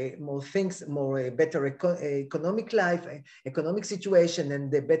 more things, better economic life, economic situation, and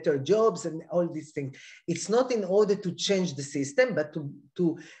the better jobs and all these things. It's not in order to change the system, but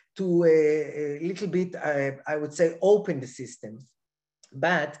to a little bit, I would say, open the system.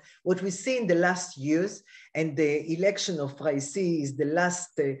 But what we see in the last years, and the election of Raisi is the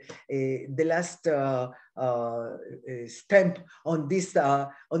last stamp on this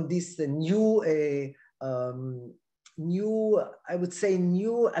new, I would say,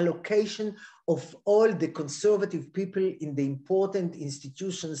 new allocation of all the conservative people in the important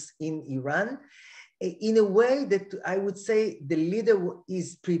institutions in Iran, in a way that I would say the leader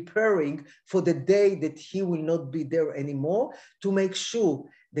is preparing for the day that he will not be there anymore, to make sure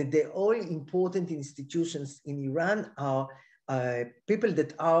that the all important institutions in Iran are people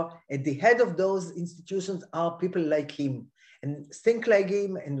that are at the head of those institutions are people like him and think like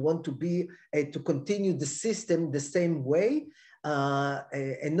him and want to be to continue the system the same way,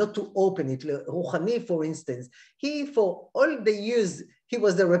 and not to open it. Rouhani, for instance, he for all the years he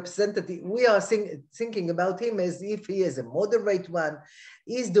was the representative. We are thinking about him as if he is a moderate one.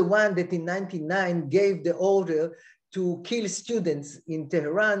 He's the one that in '99 gave the order to kill students in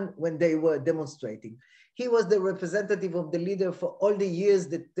Tehran when they were demonstrating. He was the representative of the leader for all the years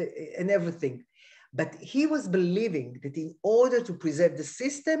that and everything. But he was believing that in order to preserve the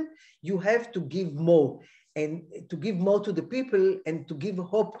system, you have to give more, and to give more to the people and to give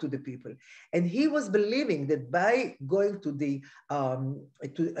hope to the people. And he was believing that by going to the to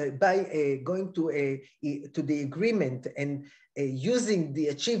the agreement and using the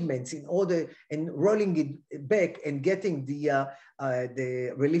achievements in order and rolling it back and getting the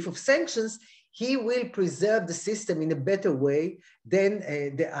relief of sanctions, he will preserve the system in a better way than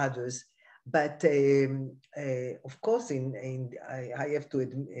the others. But of course, I have to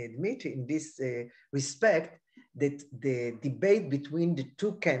admit in this respect that the debate between the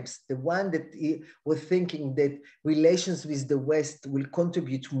two camps, the one that was thinking that relations with the West will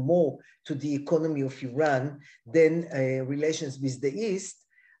contribute more to the economy of Iran than relations with the East,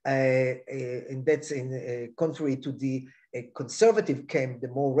 and that's in contrary to the conservative camp, the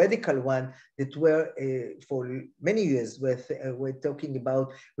more radical one, that were for many years we're talking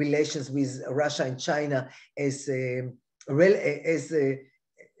about relations with Russia and China as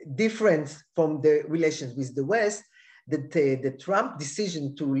different from the relations with the West. That the Trump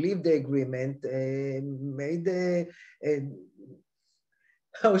decision to leave the agreement made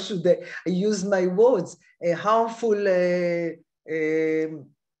how should I use my words, a harmful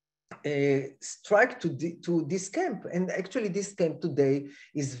strike to this camp. And actually this camp today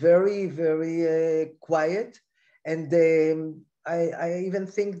is very, very quiet And I even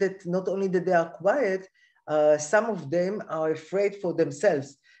think that not only that they are quiet, some of them are afraid for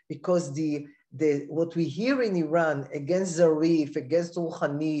themselves, because what we hear in Iran against Zarif, against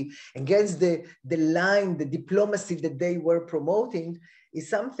Rouhani, against the line, the diplomacy that they were promoting, is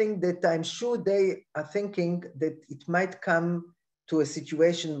something that I'm sure they are thinking that it might come to a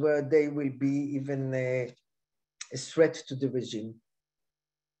situation where they will be even a threat to the regime,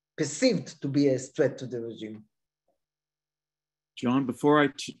 perceived to be a threat to the regime. John, before I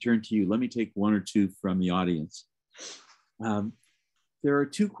turn to you, let me take one or two from the audience. There are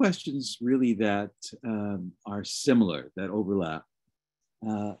two questions really that are similar, that overlap.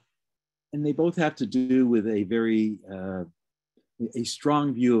 And they both have to do with a very, a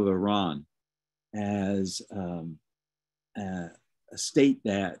strong view of Iran as a state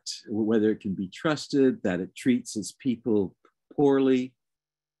that, whether it can be trusted, that it treats its people poorly.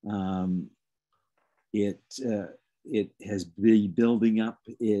 It has been building up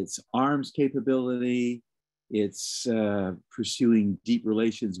its arms capability. It's pursuing deep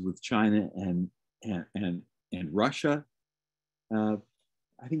relations with China and Russia. I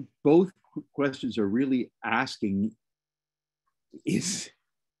think both questions are really asking: is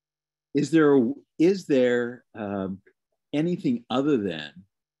there anything other than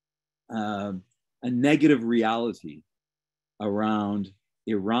a negative reality around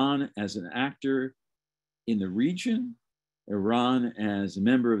Iran as an actor in the region, Iran as a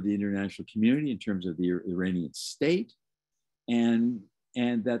member of the international community in terms of the Iranian state, and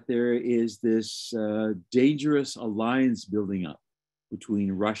that there is this dangerous alliance building up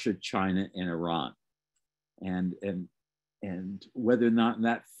between Russia, China, and Iran, and whether or not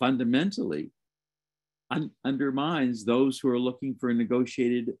that fundamentally undermines those who are looking for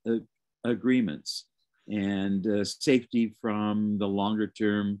negotiated agreements and safety from the longer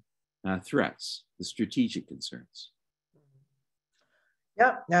term threats, the strategic concerns.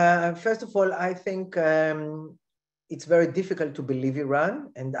 Yeah, first of all, I think it's very difficult to believe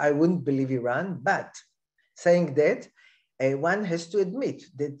Iran, and I wouldn't believe Iran, but saying that, one has to admit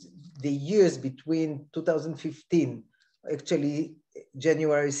that the years between 2015, actually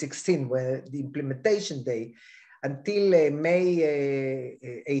January 16, where the implementation day, until May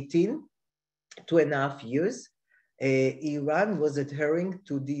 18, 2.5 years, Iran was adhering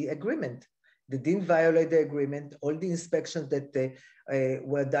to the agreement. They didn't violate the agreement. All the inspections that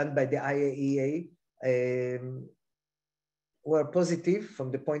were done by the IAEA were positive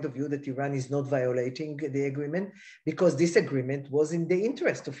from the point of view that Iran is not violating the agreement, because this agreement was in the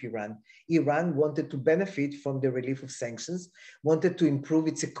interest of Iran. Iran wanted to benefit from the relief of sanctions, wanted to improve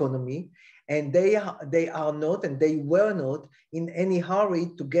its economy, and they are not, and they were not in any hurry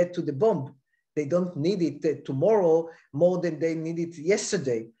to get to the bomb. They don't need it tomorrow more than they need it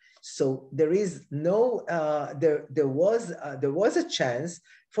yesterday. So there is no, there was a chance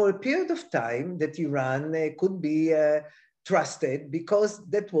for a period of time that Iran could be trusted, because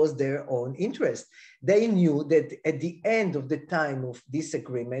that was their own interest. They knew that at the end of the time of this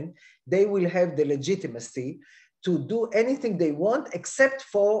agreement, they will have the legitimacy to do anything they want except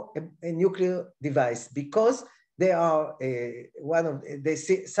for a nuclear device, because they are they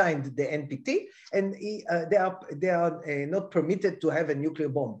signed the NPT, and they are not permitted to have a nuclear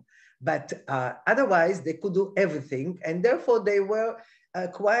bomb. But otherwise, they could do everything, and therefore they were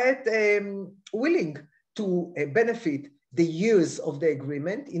quite willing to benefit the years of the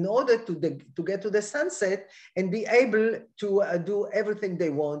agreement in order to get to the sunset and be able to do everything they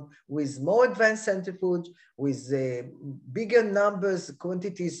want with more advanced centrifuge, with bigger numbers,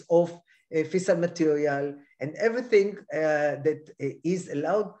 quantities of fissile material, and everything that is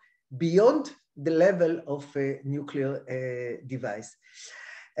allowed beyond the level of a nuclear device.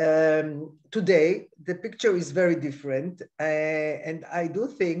 Today, the picture is very different, and I do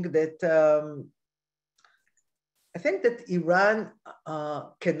think that I think that Iran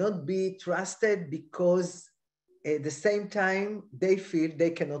cannot be trusted because at the same time, they feel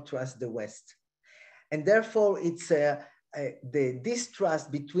they cannot trust the West. And therefore, it's the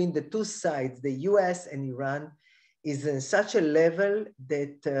distrust between the two sides, the US and Iran, is in such a level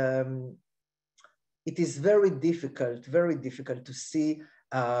that it is very difficult to see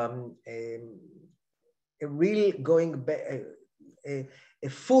a real going back, a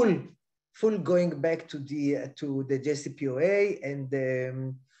full going back to the JCPOA,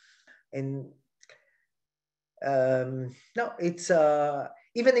 no, it's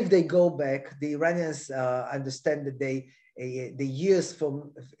even if they go back, the Iranians understand that the years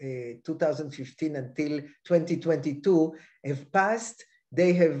from 2015 until 2022 have passed.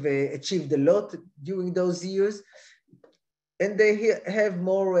 They have achieved a lot during those years. and they have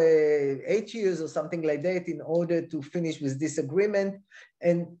more 8 years or something like that in order to finish with this agreement.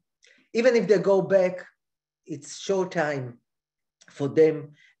 And even if they go back, it's short time for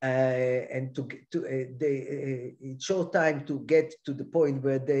them, and it's short time to get to the point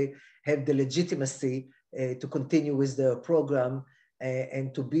where they have the legitimacy to continue with their program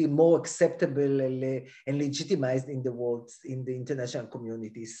and to be more acceptable and legitimized in the world, in the international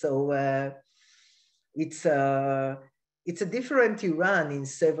community. So it's a different Iran in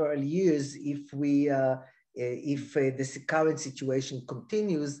several years if the current situation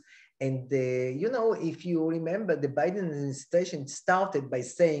continues. And if you remember, the Biden administration started by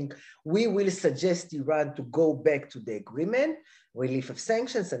saying, we will suggest Iran to go back to the agreement, relief of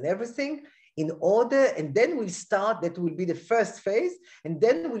sanctions and everything, in order, and then we'll start, that will be the first phase, and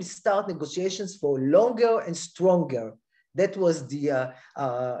then we'll start negotiations for longer and stronger. That was the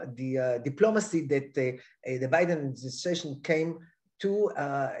diplomacy that the Biden administration came to,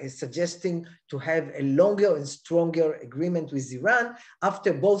 suggesting to have a longer and stronger agreement with Iran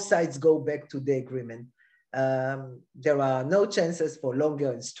after both sides go back to the agreement. There are no chances for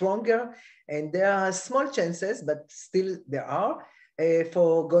longer and stronger, and there are small chances, but still there are,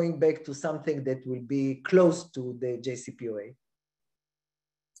 for going back to something that will be close to the JCPOA.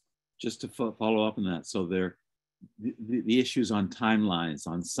 Just to follow up on that, so the issues on timelines,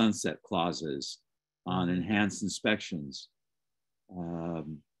 on sunset clauses, on enhanced inspections,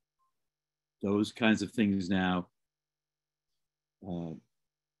 those kinds of things now,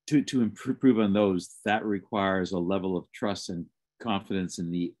 to improve on those, that requires a level of trust and confidence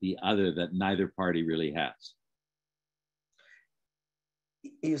in the other that neither party really has.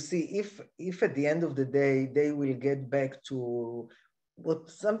 You see, if at the end of the day, they will get back to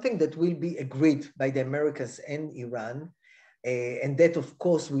something that will be agreed by the Americans and Iran, and that of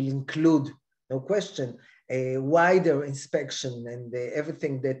course will include, no question, a wider inspection and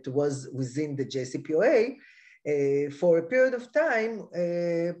everything that was within the JCPOA, for a period of time,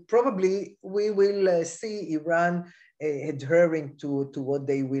 probably we will see Iran adhering to what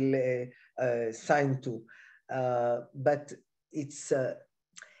they will sign to. But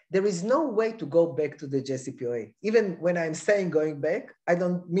there is no way to go back to the JCPOA. Even when I'm saying going back, I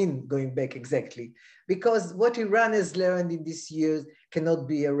don't mean going back exactly, because what Iran has learned in these years cannot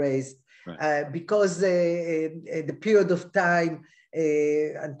be erased. Right. Because the period of time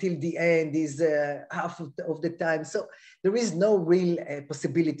until the end is half of the time. So there is no real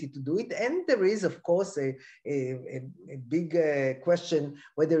possibility to do it. And there is, of course, a big question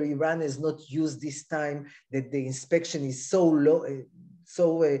whether Iran has not used this time that the inspection is so low,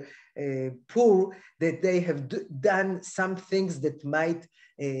 poor, that they have done some things that might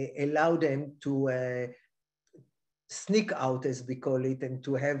allow them to sneak out, as we call it, and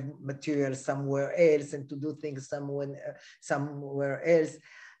to have material somewhere else and to do things somewhere else.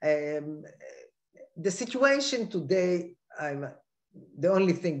 The situation today, the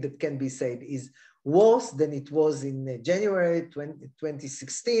only thing that can be said is worse than it was in January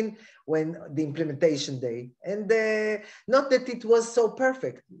 2016 when the implementation day. And not that it was so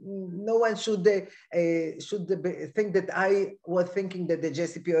perfect. No one should think that I was thinking that the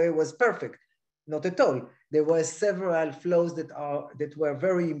JCPOA was perfect. Not at all. There were several flaws that were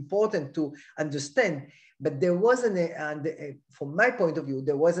very important to understand, but there wasn't, from my point of view,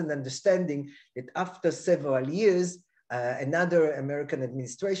 there was an understanding that after several years, another American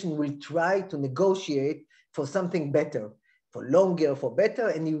administration will try to negotiate for something better, for longer, for better,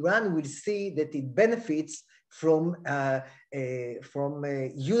 and Iran will see that it benefits from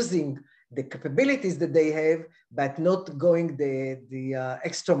using the capabilities that they have, but not going the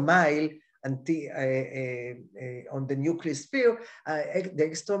extra mile until, on the nuclear sphere, the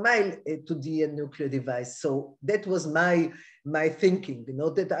extra mile to the nuclear device. So that was my thinking,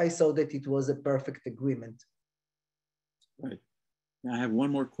 not that I saw that it was a perfect agreement. Right. Now I have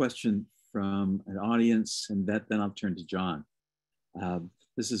one more question from an audience, and then I'll turn to John.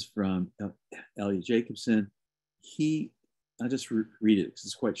 This is from Elliot Jacobson. I'll just read it because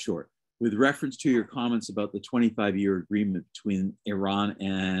it's quite short. With reference to your comments about the 25-year agreement between Iran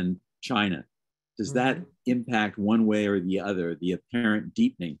and China, does that impact one way or the other the apparent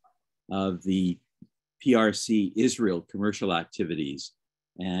deepening of the PRC Israel commercial activities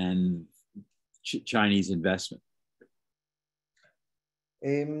and Chinese investment?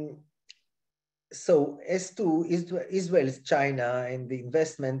 So as to Israel, China, and the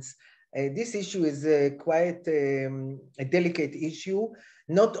investments, this issue is quite a delicate issue,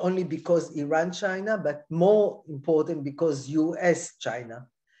 not only because Iran, China, but more important because US, China,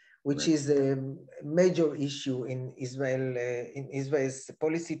 which is a major issue in Israel, in Israel's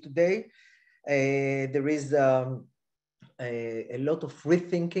policy today. There is a lot of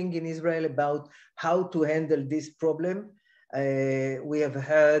rethinking in Israel about how to handle this problem. We have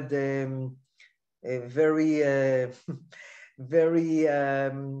heard a very, very,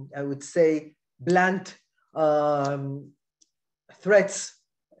 I would say, blunt threats,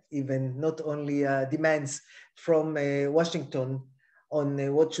 even not only demands from Washington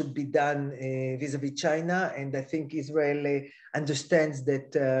on what should be done vis-a-vis China. And I think Israel understands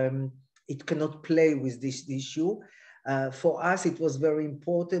that it cannot play with this issue. For us, it was very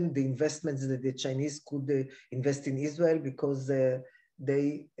important, the investments that the Chinese could invest in Israel, because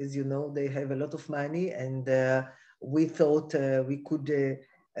they, as you know, they have a lot of money, and we thought we could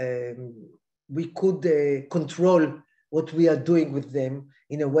control what we are doing with them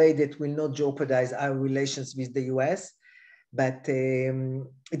in a way that will not jeopardize our relations with the US. But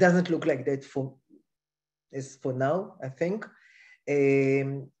it doesn't look like that for now, I think.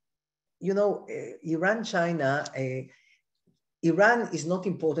 You know, Iran, China, Iran is not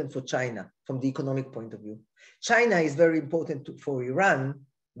important for China from the economic point of view. China is very important for Iran,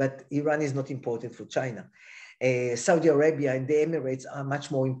 but Iran is not important for China. Saudi Arabia and the Emirates are much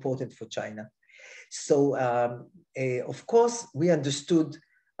more important for China. So, of course, we understood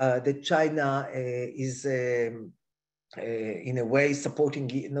that China is in a way supporting,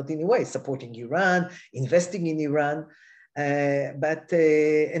 not in a way, supporting Iran, investing in Iran,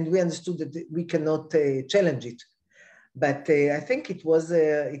 and we understood that we cannot challenge it. But I think it was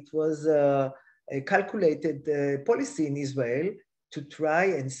a calculated policy in Israel to try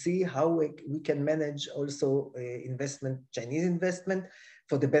and see how we can manage also investment, Chinese investment,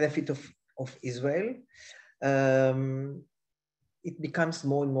 for the benefit of Israel. It becomes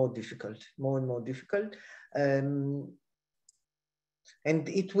more and more difficult, and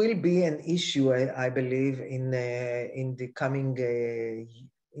it will be an issue, I believe, in the coming,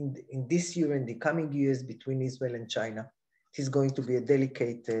 in this year and the coming years between Israel and China. It is going to be a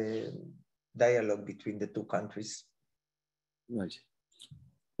delicate dialogue between the two countries. Right.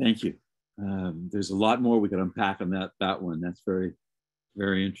 Thank you. There's a lot more we could unpack on that one. That's very,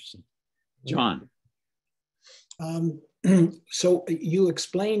 very interesting. John. So you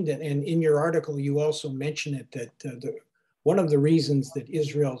explained it, and in your article, you also mention it, that one of the reasons that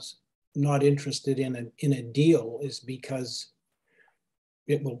Israel's not interested in a deal is because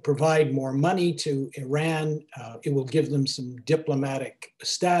it will provide more money to Iran. It will give them some diplomatic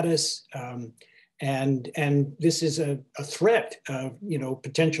status. And this is a threat,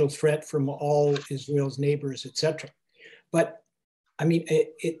 potential threat from all Israel's neighbors, etc. But I mean,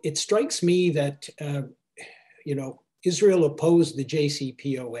 it strikes me that, Israel opposed the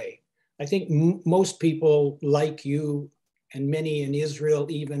JCPOA. I think most people like you and many in Israel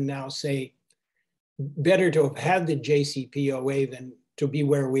even now say, better to have had the JCPOA than to be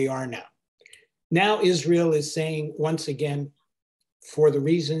where we are now. Now Israel is saying, once again, for the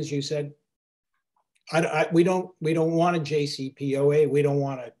reasons you said, we don't want a JCPOA. We don't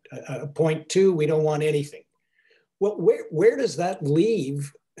want a point two. We don't want anything. Well, where does that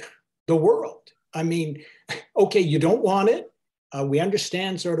leave the world? I mean, okay, you don't want it. We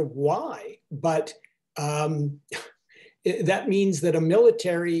understand sort of why, but that means that a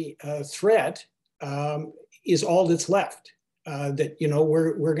military threat is all that's left. That,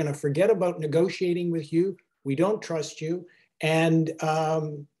 we're going to forget about negotiating with you. We don't trust you. And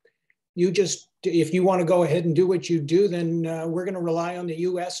you just, if you want to go ahead and do what you do, then we're going to rely on the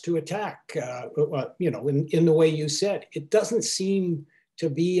US to attack, in the way you said. It doesn't seem to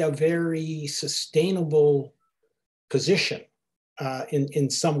be a very sustainable position in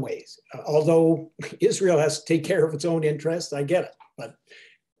some ways. Although Israel has to take care of its own interests, I get it. But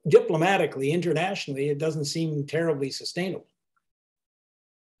diplomatically, internationally, it doesn't seem terribly sustainable.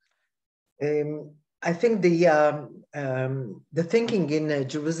 I think the thinking in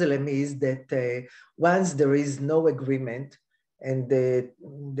Jerusalem is that once there is no agreement and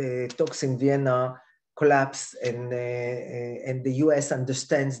the talks in Vienna collapse, and the US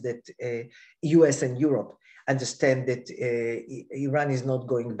understands that US and Europe understand that Iran is not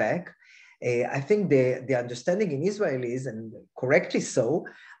going back, I think the understanding in Israel is, and correctly so,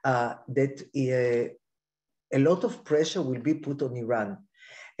 that a lot of pressure will be put on Iran.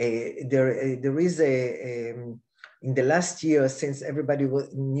 There is in the last year, since everybody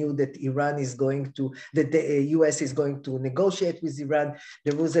knew that that the US is going to negotiate with Iran,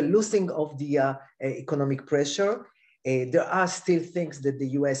 there was a loosening of the economic pressure. There are still things that the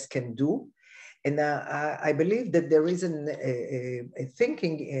US can do. And I believe that there is a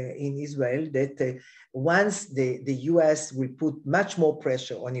thinking in Israel that once the US will put much more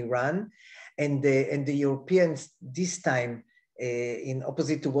pressure on Iran, and the Europeans this time in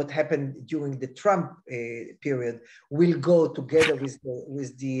opposite to what happened during the Trump period, will go together with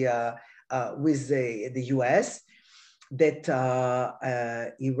the US, that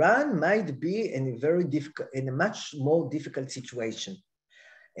Iran might be in a much more difficult situation.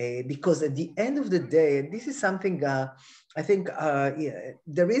 Because at the end of the day, and this is something I think yeah,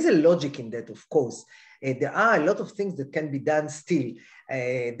 there is a logic in that, of course. There are a lot of things that can be done still.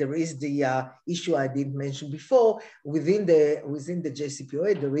 There is the issue I didn't mention before, within the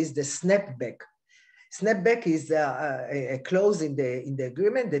JCPOA, there is the snapback. Snapback is a clause in the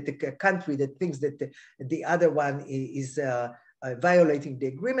agreement that a country that thinks that the other one is violating the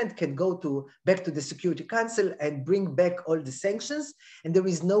agreement can go back to the Security Council and bring back all the sanctions, and there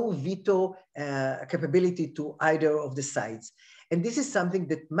is no veto capability to either of the sides. And this is something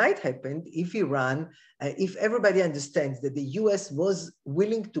that might happen if Iran, if everybody understands that the US was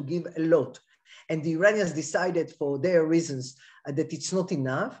willing to give a lot, and the Iranians decided for their reasons that it's not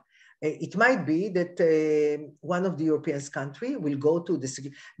enough. It might be that one of the European countries will go to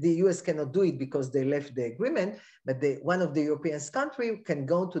the US cannot do it because they left the agreement, but one of the European countries can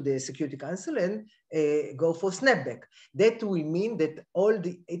go to the Security Council and go for snapback. That will mean that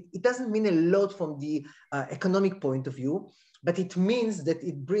it doesn't mean a lot from the economic point of view, but it means that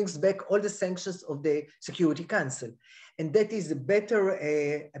it brings back all the sanctions of the Security Council. And that is a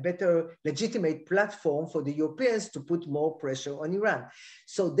better legitimate platform for the Europeans to put more pressure on Iran.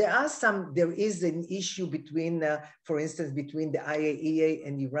 So there is an issue between, for instance, between the IAEA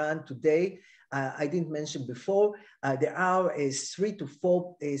and Iran today. I didn't mention before, there are 3 to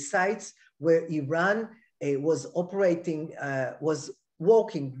 4 sites where Iran was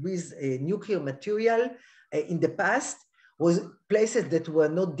working with nuclear material in the past, was places that were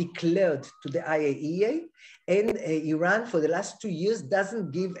not declared to the IAEA, and Iran for the last 2 years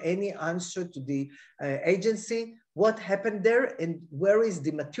doesn't give any answer to the agency what happened there and where is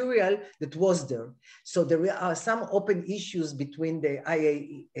the material that was there. So there are some open issues between the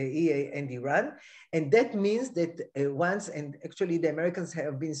IAEA and Iran, and that means that and actually the Americans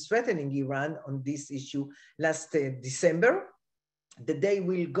have been threatening Iran on this issue last December, that they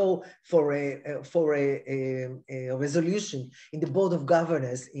will go for a resolution in the Board of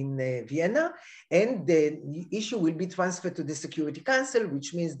Governors in Vienna, and the issue will be transferred to the Security Council,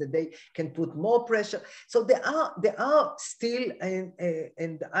 which means that they can put more pressure. So there are still,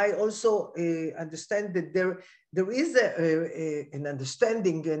 and I also understand that there is an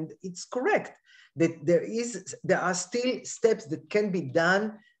understanding, and it's correct, that there are still steps that can be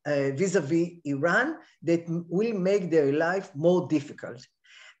done vis-a-vis Iran that will make their life more difficult.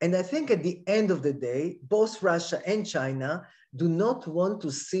 And I think at the end of the day, both Russia and China do not want to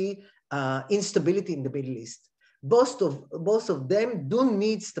see instability in the Middle East. Both of them do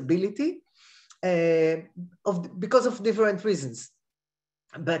need stability because of different reasons.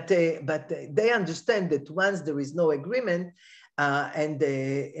 But they understand that once there is no agreement, and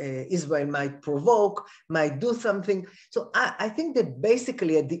Israel might provoke, might do something. So I think that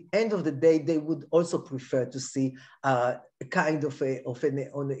basically at the end of the day, they would also prefer to see a kind of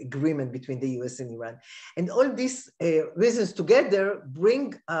an agreement between the US and Iran. And all these reasons together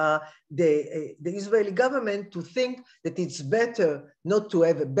bring the Israeli government to think that it's better not to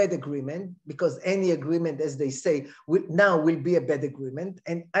have a bad agreement, because any agreement, as they say, will be a bad agreement.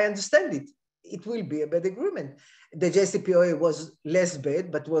 And I understand it. It will be a bad agreement. The JCPOA was less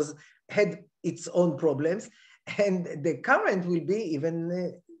bad, but had its own problems. And the current will be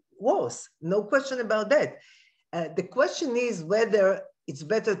even worse. No question about that. The question is whether it's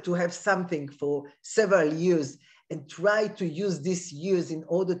better to have something for several years and try to use these years in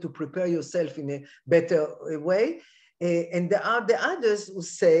order to prepare yourself in a better way. And there are the others who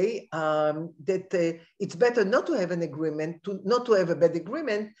say that it's better not to have an agreement, not to have a bad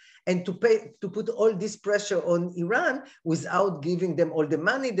agreement, and to put all this pressure on Iran without giving them all the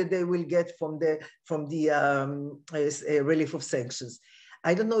money that they will get from the relief of sanctions.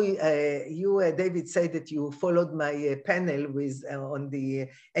 I don't know, you, David, said that you followed my panel on the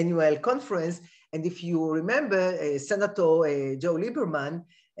annual conference. And if you remember, Senator Joe Lieberman,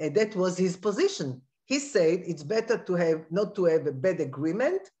 that was his position. He said it's better not to have a bad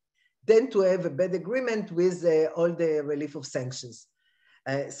agreement than to have a bad agreement with all the relief of sanctions.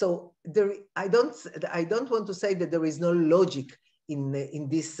 So I don't want to say that there is no logic in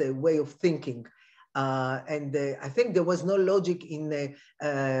this way of thinking. And I think there was no logic in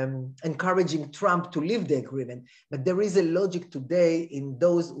encouraging Trump to leave the agreement, but there is a logic today in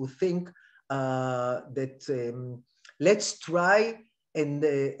those who think that let's try and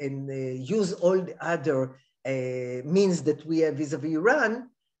use all the other means that we have vis-a-vis Iran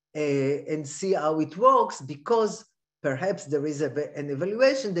and see how it works, because perhaps there is an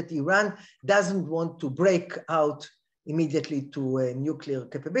evaluation that Iran doesn't want to break out immediately to a nuclear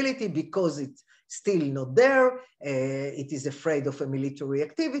capability because it's still not there. It is afraid of a military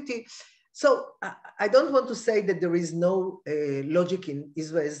activity. So I don't want to say that there is no logic in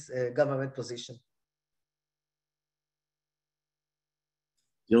Israel's government position.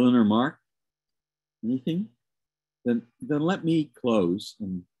 Dylan or Mark, anything? Then let me close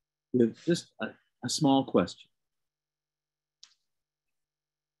and with just a small question.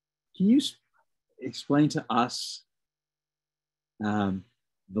 Can you explain to us the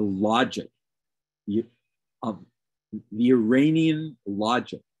logic of the Iranian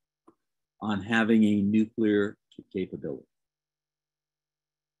logic on having a nuclear capability?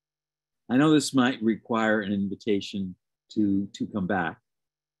 I know this might require an invitation to come back,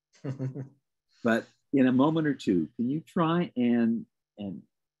 but in a moment or two, can you try and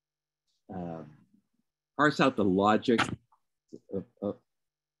parse out the logic of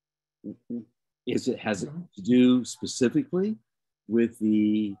has it to do specifically with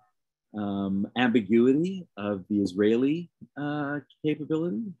the ambiguity of the Israeli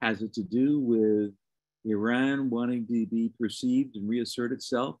capability? Has it to do with Iran wanting to be perceived and reassert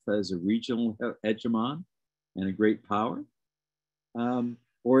itself as a regional hegemon and a great power?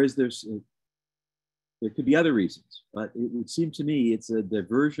 Or is there could be other reasons, but it would seem to me it's a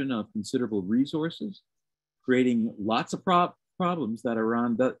diversion of considerable resources, creating lots of problems that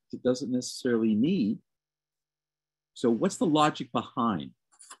Iran doesn't necessarily need. So what's the logic behind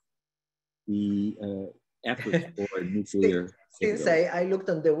the efforts for a nuclear? Since I looked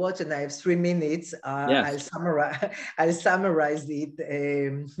on the watch and I have 3 minutes, yes. I'll summarize it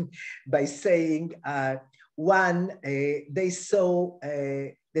by saying, one, they saw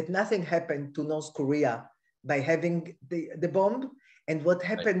that nothing happened to North Korea by having the bomb, and what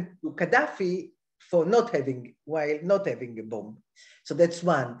happened to Gaddafi for not having a bomb. So that's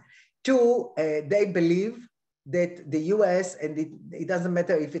one. Two, they believe that the US, and it doesn't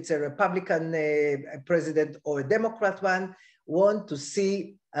matter if it's a Republican president or a Democrat one, want to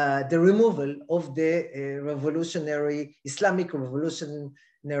see the removal of the Islamic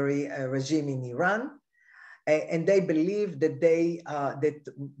revolutionary regime in Iran. And they believe that that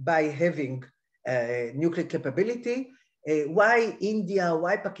by having nuclear capability, why India,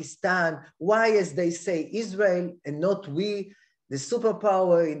 why Pakistan, why, as they say, Israel and not we, the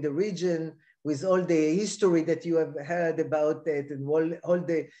superpower in the region, with all the history that you have heard about it and all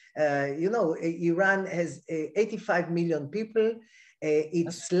the, Iran has 85 million people.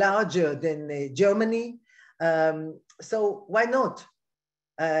 It's larger than Germany. So why not?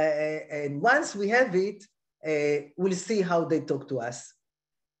 And once we have it, we'll see how they talk to us.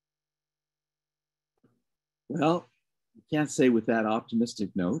 Well, I can't say with that optimistic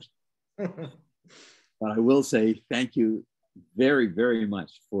note, but I will say thank you very, very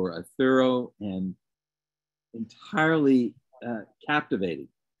much for a thorough and entirely captivating,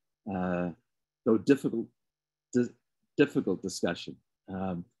 though difficult discussion.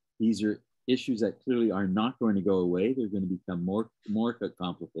 These are issues that clearly are not going to go away. They're going to become more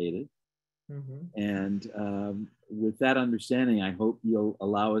complicated. Mm-hmm. And with that understanding, I hope you'll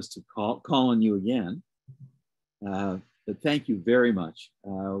allow us to call on you again. But thank you very much.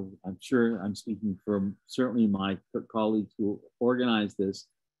 I'm sure I'm speaking for certainly my colleagues who organized this,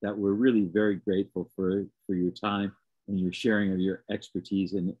 that we're really very grateful for your time and your sharing of your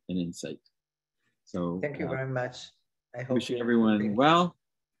expertise and insight. So thank you very much. I hope wishing everyone well,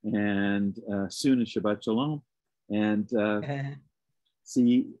 and soon a Shabbat Shalom, and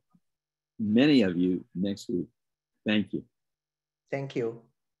see many of you next week. Thank you. Thank you.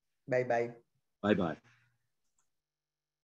 Bye-bye. Bye-bye.